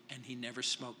smoking, and he never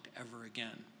smoked ever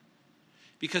again.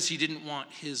 Because he didn't want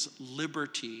his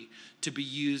liberty to be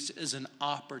used as an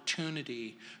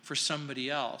opportunity for somebody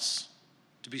else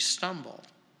to be stumbled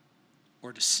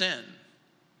or to sin.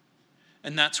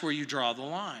 And that's where you draw the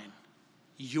line.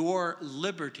 Your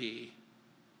liberty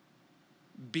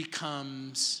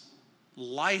becomes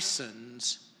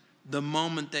license the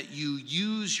moment that you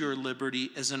use your liberty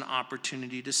as an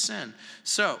opportunity to sin.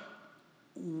 So,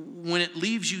 when it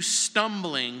leaves you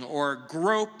stumbling or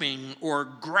groping or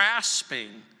grasping,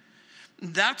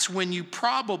 that's when you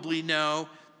probably know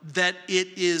that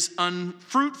it is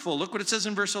unfruitful. Look what it says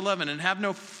in verse 11, and have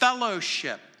no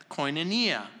fellowship,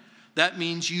 koinonia. That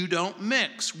means you don't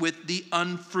mix with the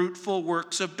unfruitful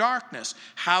works of darkness.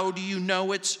 How do you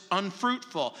know it's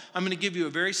unfruitful? I'm going to give you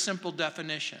a very simple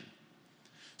definition.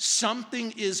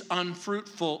 Something is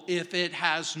unfruitful if it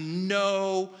has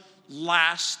no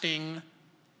lasting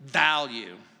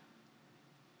value.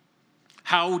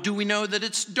 How do we know that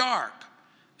it's dark?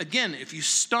 Again, if you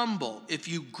stumble, if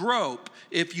you grope,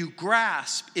 if you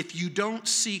grasp, if you don't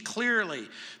see clearly.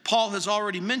 Paul has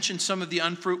already mentioned some of the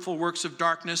unfruitful works of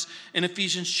darkness in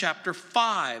Ephesians chapter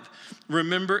 5.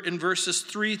 Remember in verses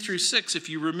 3 through 6, if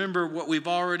you remember what we've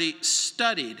already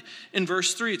studied. In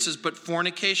verse 3 it says, but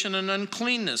fornication and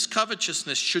uncleanness,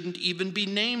 covetousness shouldn't even be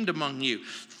named among you.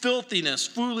 Filthiness,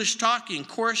 foolish talking,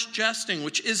 coarse jesting,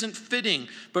 which isn't fitting,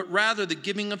 but rather the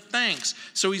giving of thanks.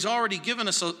 So he's already given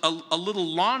us a little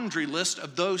laundry list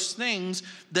of those things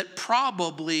that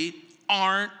probably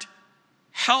aren't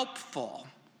helpful.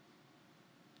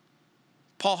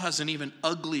 Paul has an even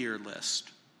uglier list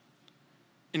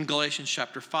in Galatians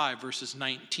chapter 5, verses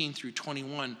 19 through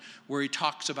 21, where he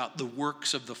talks about the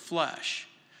works of the flesh.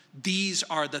 These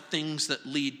are the things that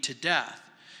lead to death.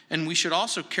 And we should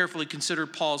also carefully consider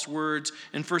Paul's words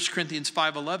in 1 Corinthians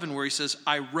 5:11, where he says,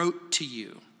 I wrote to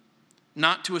you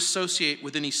not to associate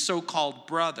with any so-called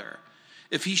brother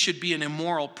if he should be an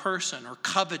immoral person or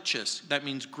covetous, that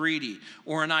means greedy,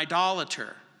 or an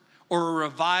idolater or a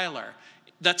reviler.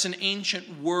 That's an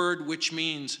ancient word which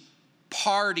means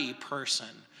party person.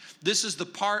 This is the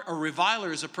part, a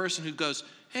reviler is a person who goes,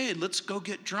 hey, let's go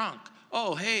get drunk.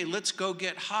 Oh, hey, let's go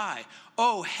get high.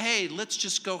 Oh, hey, let's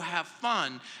just go have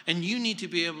fun. And you need to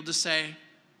be able to say,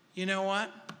 you know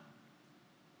what?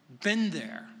 Been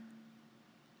there,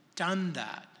 done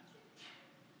that.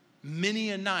 Many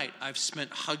a night I've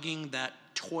spent hugging that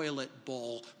toilet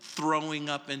bowl, throwing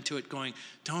up into it, going,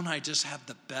 don't I just have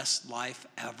the best life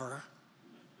ever?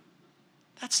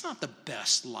 That's not the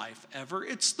best life ever.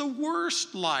 It's the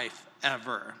worst life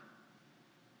ever.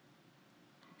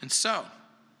 And so,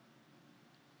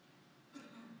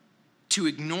 to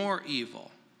ignore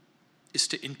evil is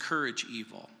to encourage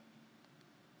evil.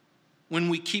 When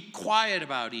we keep quiet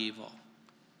about evil,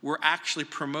 we're actually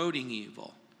promoting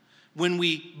evil. When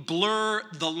we blur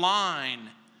the line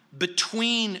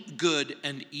between good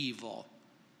and evil,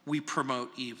 we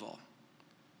promote evil.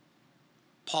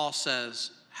 Paul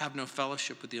says, have no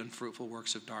fellowship with the unfruitful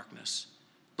works of darkness.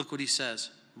 Look what he says,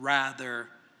 rather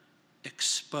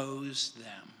expose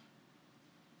them.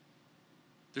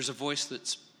 There's a voice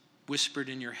that's whispered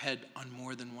in your head on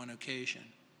more than one occasion.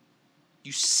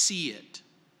 You see it,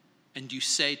 and you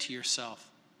say to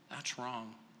yourself, that's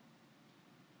wrong.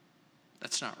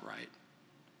 That's not right.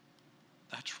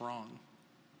 That's wrong.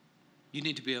 You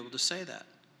need to be able to say that.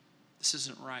 This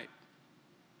isn't right.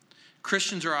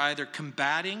 Christians are either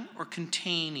combating or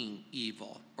containing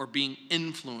evil or being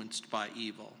influenced by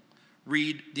evil.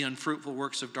 Read the unfruitful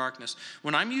works of darkness.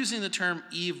 When I'm using the term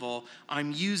evil,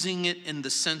 I'm using it in the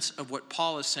sense of what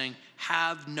Paul is saying,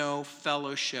 have no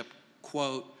fellowship,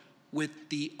 quote, with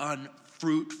the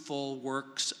unfruitful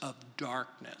works of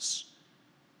darkness.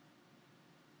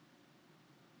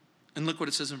 And look what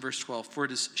it says in verse 12, for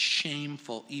it is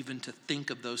shameful even to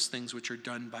think of those things which are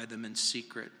done by them in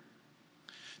secret.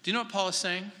 Do you know what Paul is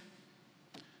saying?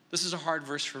 This is a hard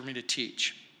verse for me to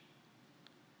teach.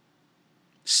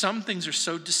 Some things are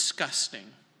so disgusting.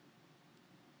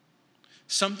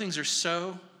 Some things are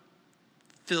so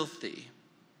filthy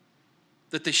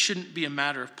that they shouldn't be a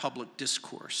matter of public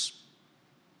discourse.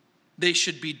 They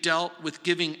should be dealt with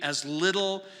giving as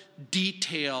little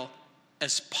detail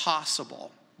as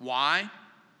possible. Why?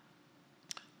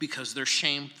 Because they're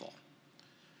shameful.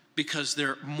 Because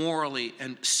they're morally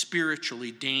and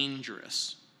spiritually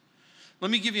dangerous.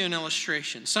 Let me give you an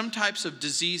illustration. Some types of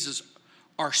diseases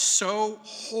are so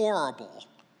horrible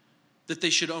that they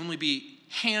should only be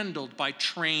handled by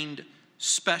trained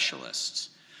specialists.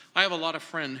 I have a lot of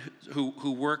friends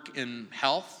who work in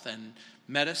health and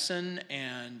medicine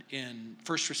and in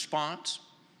first response.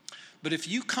 But if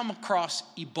you come across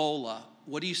Ebola,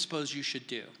 what do you suppose you should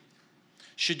do?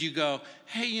 Should you go,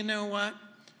 hey, you know what?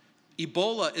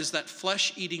 Ebola is that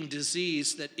flesh-eating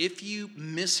disease that if you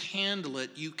mishandle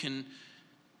it, you can,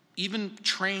 even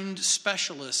trained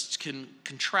specialists can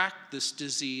contract this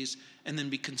disease and then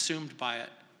be consumed by it.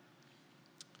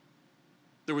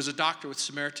 There was a doctor with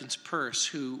Samaritan's Purse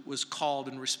who was called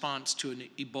in response to an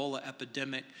Ebola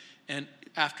epidemic, and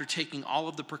after taking all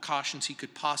of the precautions he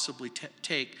could possibly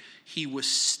take, he was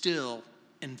still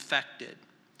infected.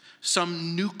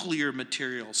 Some nuclear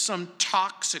materials, some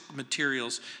toxic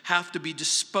materials have to be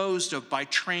disposed of by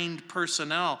trained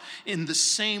personnel. In the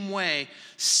same way,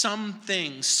 some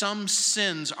things, some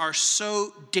sins are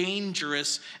so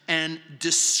dangerous and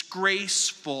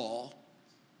disgraceful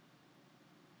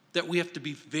that we have to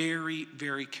be very,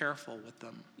 very careful with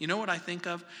them. You know what I think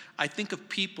of? I think of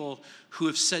people who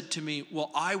have said to me,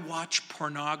 well, I watch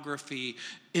pornography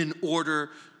in order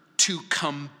to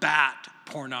combat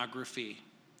pornography.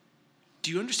 Do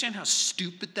you understand how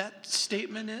stupid that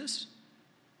statement is?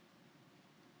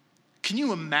 Can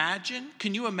you imagine?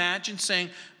 Can you imagine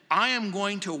saying, I am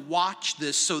going to watch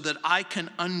this so that I can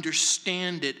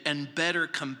understand it and better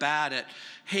combat it?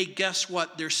 Hey, guess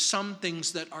what? There's some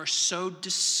things that are so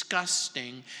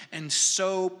disgusting and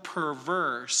so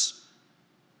perverse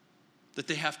that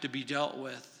they have to be dealt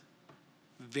with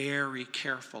very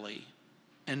carefully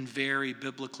and very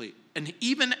biblically. And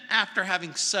even after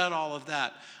having said all of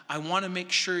that, I want to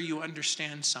make sure you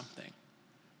understand something.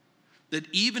 That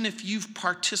even if you've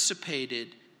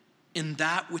participated in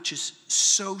that which is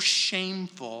so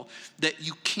shameful that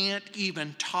you can't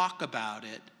even talk about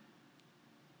it,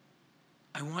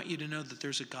 I want you to know that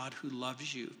there's a God who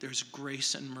loves you. There's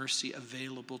grace and mercy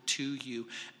available to you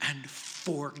and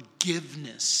forgiveness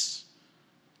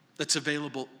that's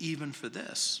available even for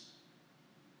this.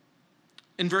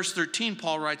 In verse 13,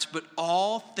 Paul writes, but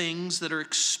all things that are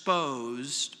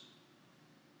exposed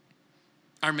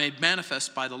are made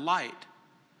manifest by the light.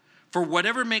 For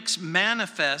whatever makes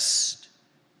manifest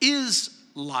is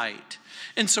light.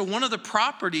 And so one of the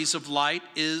properties of light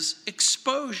is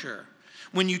exposure.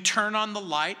 When you turn on the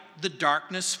light, the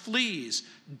darkness flees.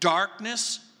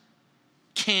 Darkness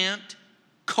can't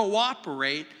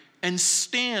cooperate and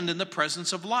stand in the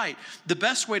presence of light. The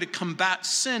best way to combat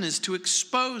sin is to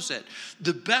expose it.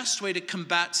 The best way to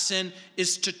combat sin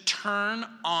is to turn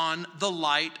on the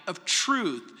light of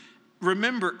truth.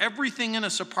 Remember, everything in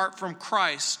us apart from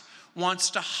Christ wants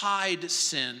to hide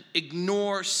sin,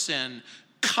 ignore sin,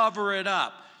 cover it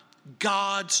up.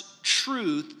 God's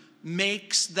truth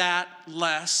makes that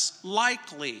less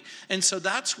likely. And so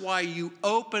that's why you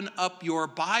open up your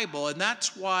Bible, and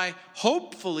that's why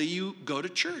hopefully you go to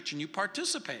church and you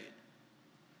participate.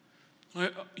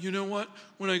 You know what?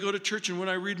 When I go to church and when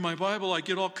I read my Bible, I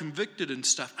get all convicted and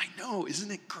stuff. I know,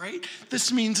 isn't it great?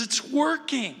 This means it's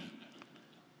working.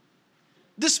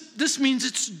 This means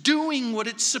it's doing what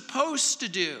it's supposed to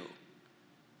do.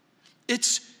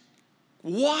 It's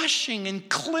washing and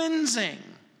cleansing.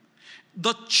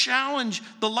 The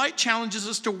light challenges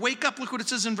us to wake up. Look what it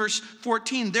says in verse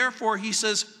 14. Therefore, he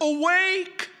says,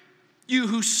 awake, you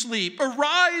who sleep,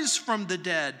 arise from the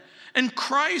dead, and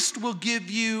Christ will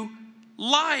give you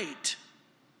light.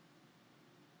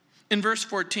 In verse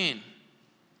 14,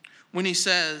 when he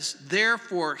says,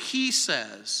 therefore, he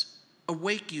says,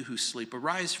 awake, you who sleep,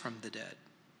 arise from the dead.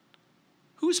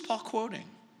 Who is Paul quoting?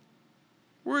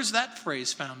 Where is that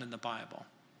phrase found in the Bible?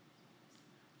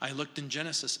 I looked in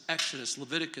Genesis, Exodus,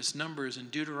 Leviticus, Numbers,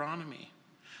 and Deuteronomy.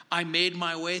 I made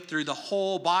my way through the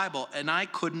whole Bible, and I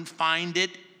couldn't find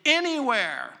it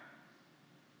anywhere.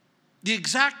 The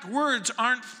exact words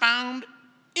aren't found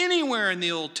anywhere in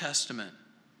the Old Testament.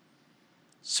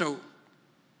 So,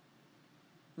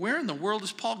 where in the world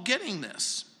is Paul getting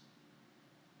this?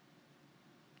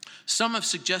 Some have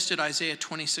suggested Isaiah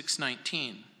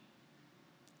 26:19.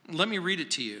 Let me read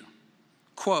it to you.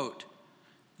 Quote,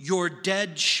 your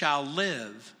dead shall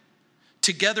live.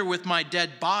 Together with my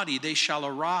dead body they shall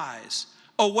arise.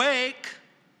 Awake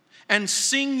and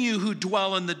sing, you who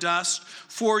dwell in the dust,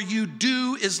 for you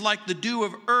dew is like the dew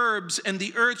of herbs, and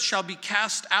the earth shall be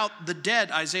cast out the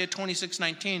dead. Isaiah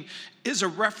 26:19 is a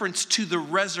reference to the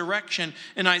resurrection.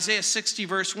 In Isaiah 60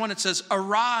 verse 1 it says,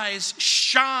 arise,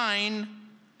 shine,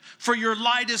 for your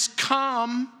light is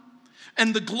come,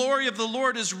 and the glory of the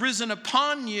Lord is risen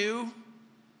upon you.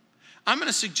 I'm going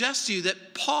to suggest to you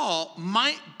that Paul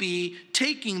might be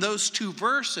taking those two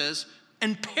verses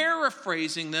and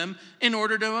paraphrasing them in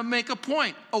order to make a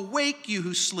point. Awake, you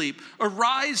who sleep.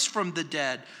 Arise from the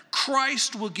dead.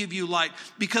 Christ will give you light.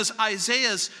 Because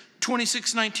Isaiah's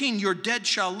 26:19, your dead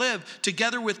shall live.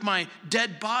 Together with my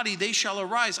dead body, they shall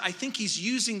arise. I think he's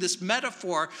using this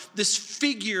metaphor, this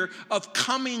figure of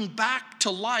coming back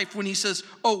to life when he says,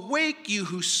 awake, you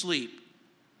who sleep.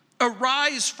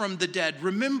 Arise from the dead.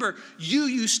 Remember, you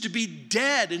used to be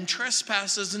dead in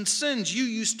trespasses and sins. You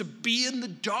used to be in the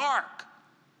dark.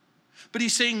 But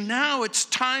he's saying now it's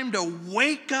time to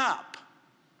wake up.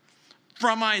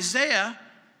 From Isaiah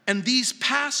and these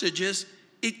passages,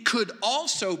 it could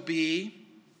also be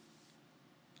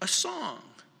a song.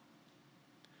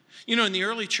 You know, in the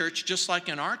early church, just like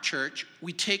in our church,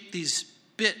 we take these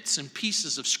bits and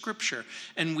pieces of scripture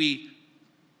and we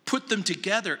put them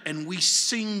together and we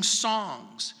sing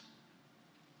songs.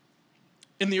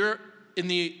 In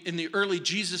the early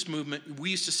Jesus movement, we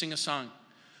used to sing a song.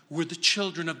 We're the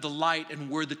children of the light and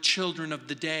we're the children of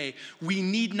the day. We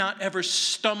need not ever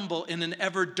stumble in an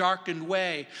ever darkened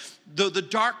way. Though the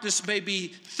darkness may be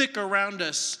thick around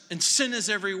us and sin is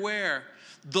everywhere,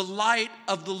 the light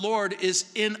of the Lord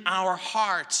is in our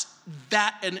hearts,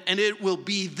 and it will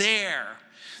be there.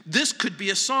 This could be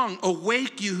a song.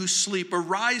 Awake, you who sleep,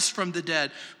 arise from the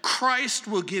dead. Christ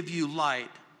will give you light.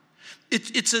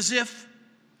 It's as if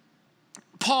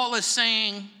Paul is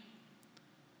saying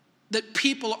that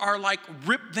people are like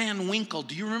Rip Van Winkle.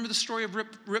 Do you remember the story of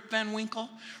Rip Van Winkle?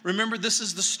 Remember, this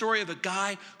is the story of a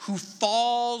guy who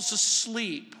falls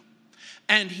asleep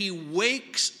and he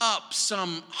wakes up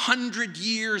some 100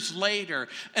 years later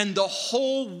and the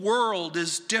whole world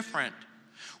is different.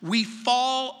 We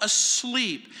fall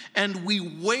asleep and we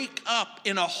wake up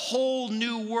in a whole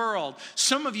new world.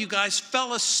 Some of you guys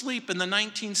fell asleep in the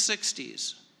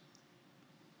 1960s.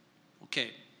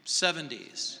 Okay,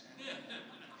 70s.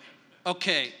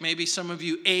 Okay, maybe some of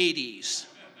you 80s.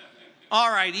 All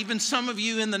right, even some of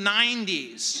you in the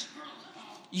 90s.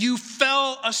 You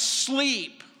fell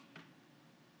asleep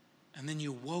and then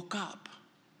you woke up.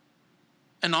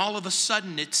 And all of a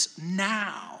sudden it's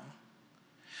now.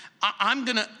 I'm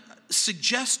going to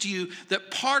suggest to you that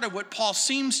part of what Paul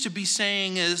seems to be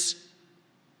saying is,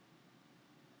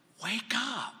 wake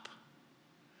up.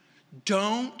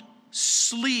 Don't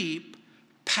sleep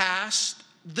past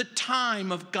the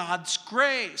time of God's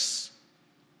grace.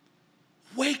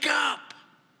 Wake up.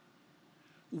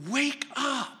 Wake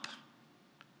up.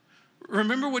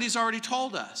 Remember what he's already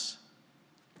told us.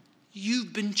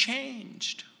 You've been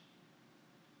changed.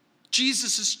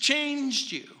 Jesus has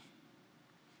changed you.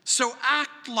 So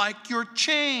act like you're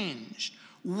changed.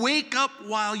 Wake up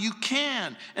while you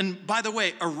can. And by the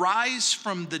way, arise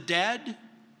from the dead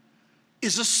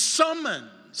is a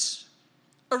summons.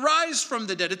 Arise from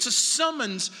the dead. It's a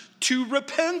summons to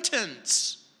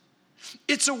repentance.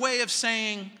 It's a way of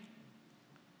saying,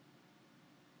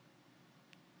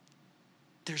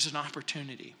 there's an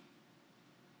opportunity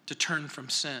to turn from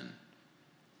sin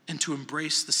and to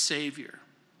embrace the Savior.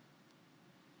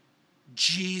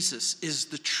 Jesus is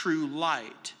the true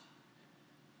light.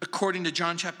 According to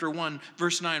John chapter 1,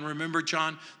 verse 9, remember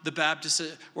John the Baptist,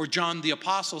 or John the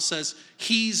Apostle says,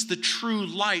 he's the true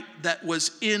light that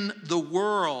was in the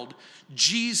world.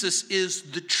 Jesus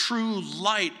is the true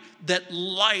light that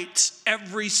lights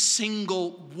every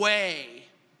single way.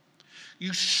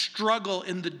 You struggle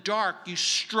in the dark. You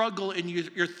struggle in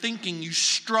your thinking. You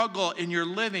struggle in your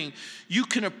living. You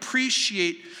can't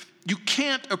appreciate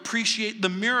the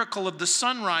miracle of the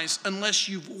sunrise unless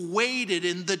you've waited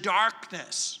in the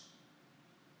darkness.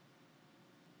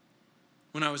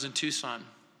 When I was in Tucson,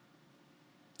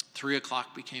 3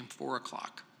 o'clock became 4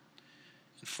 o'clock.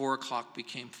 And 4 o'clock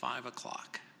became 5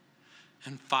 o'clock.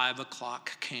 And 5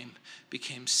 o'clock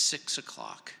became 6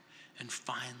 o'clock. And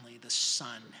finally the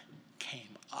sun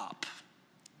came up.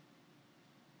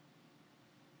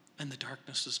 And the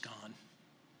darkness was gone.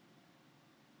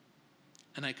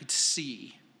 And I could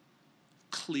see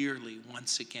clearly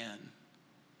once again.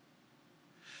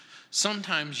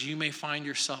 Sometimes you may find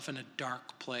yourself in a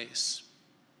dark place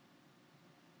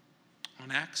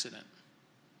on accident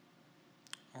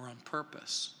or on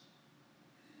purpose.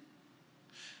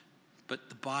 But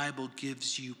the Bible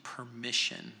gives you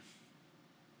permission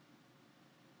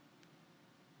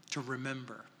to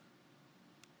remember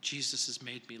Jesus has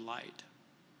made me light.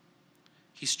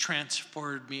 He's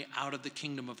transferred me out of the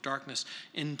kingdom of darkness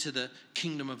into the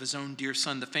kingdom of his own dear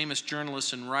son. The famous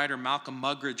journalist and writer Malcolm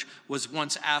Muggeridge was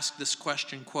once asked this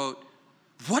question, quote,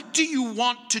 "What do you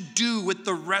want to do with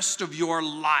the rest of your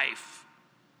life?"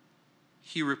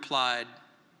 He replied,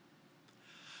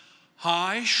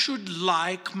 "I should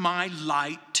like my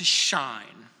light to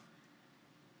shine,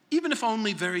 even if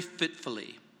only very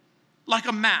fitfully, like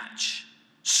a match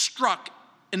struck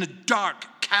in a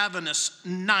dark, cavernous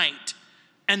night,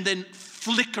 and then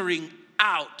flickering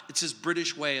out." It's his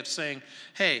British way of saying,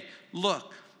 hey,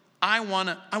 look, I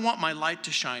want my light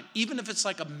to shine, even if it's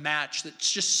like a match that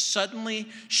just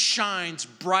suddenly shines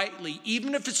brightly,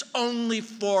 even if it's only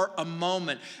for a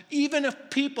moment, even if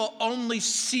people only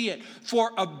see it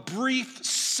for a brief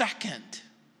second.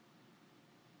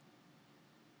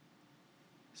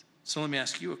 So let me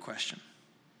ask you a question.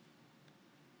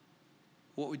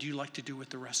 What would you like to do with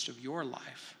the rest of your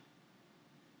life?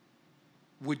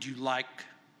 Would you like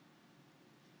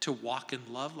to walk in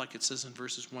love, like it says in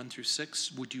verses 1 through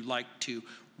 6? Would you like to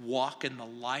walk in the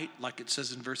light, like it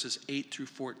says in verses 8 through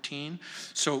 14?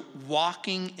 So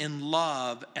walking in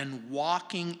love and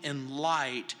walking in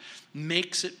light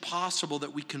makes it possible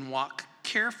that we can walk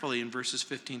carefully in verses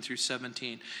 15 through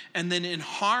 17. And then in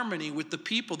harmony with the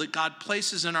people that God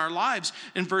places in our lives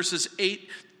in verses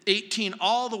 18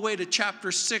 all the way to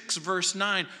chapter 6, verse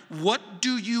 9. What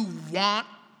do you want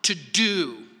to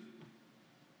do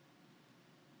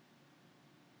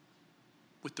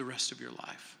with the rest of your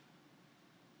life?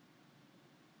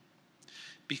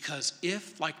 Because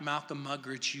if, like Malcolm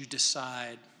Muggeridge, you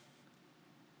decide,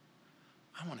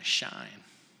 I want to shine,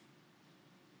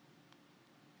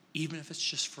 even if it's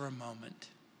just for a moment,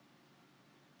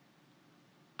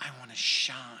 I want to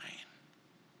shine,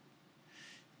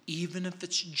 even if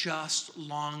it's just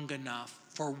long enough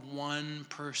for one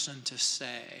person to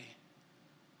say,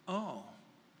 oh,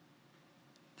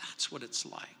 that's what it's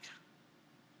like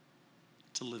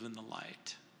to live in the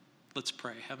light. Let's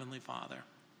pray. Heavenly Father,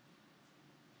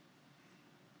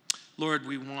 Lord,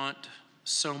 we want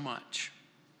so much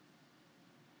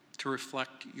to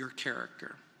reflect your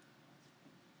character.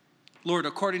 Lord,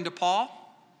 according to Paul,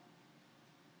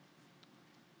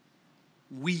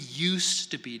 we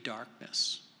used to be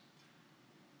darkness.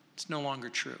 It's no longer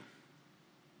true.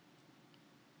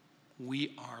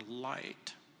 We are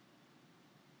light.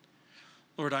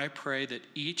 Lord, I pray that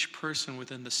each person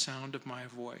within the sound of my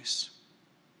voice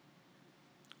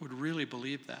would really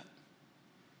believe that.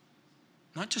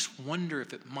 Not just wonder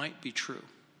if it might be true,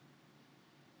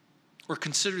 or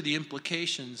consider the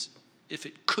implications if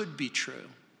it could be true,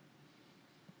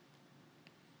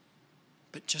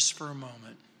 but just for a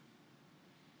moment,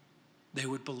 they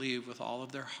would believe with all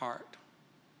of their heart,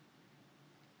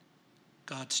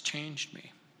 God's changed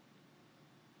me.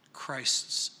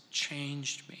 Christ's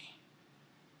changed me.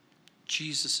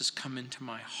 Jesus has come into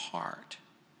my heart.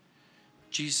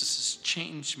 Jesus has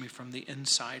changed me from the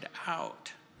inside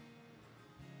out.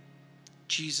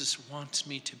 Jesus wants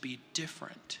me to be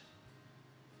different.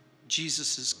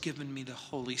 Jesus has given me the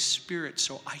Holy Spirit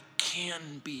so I can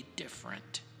be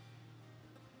different.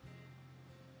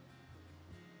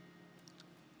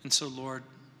 And so, Lord,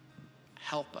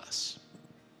 help us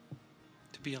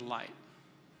to be a light,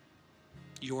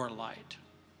 your light,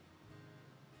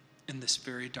 in this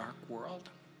very dark world.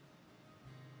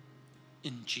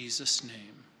 In Jesus'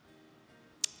 name,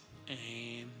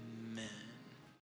 amen.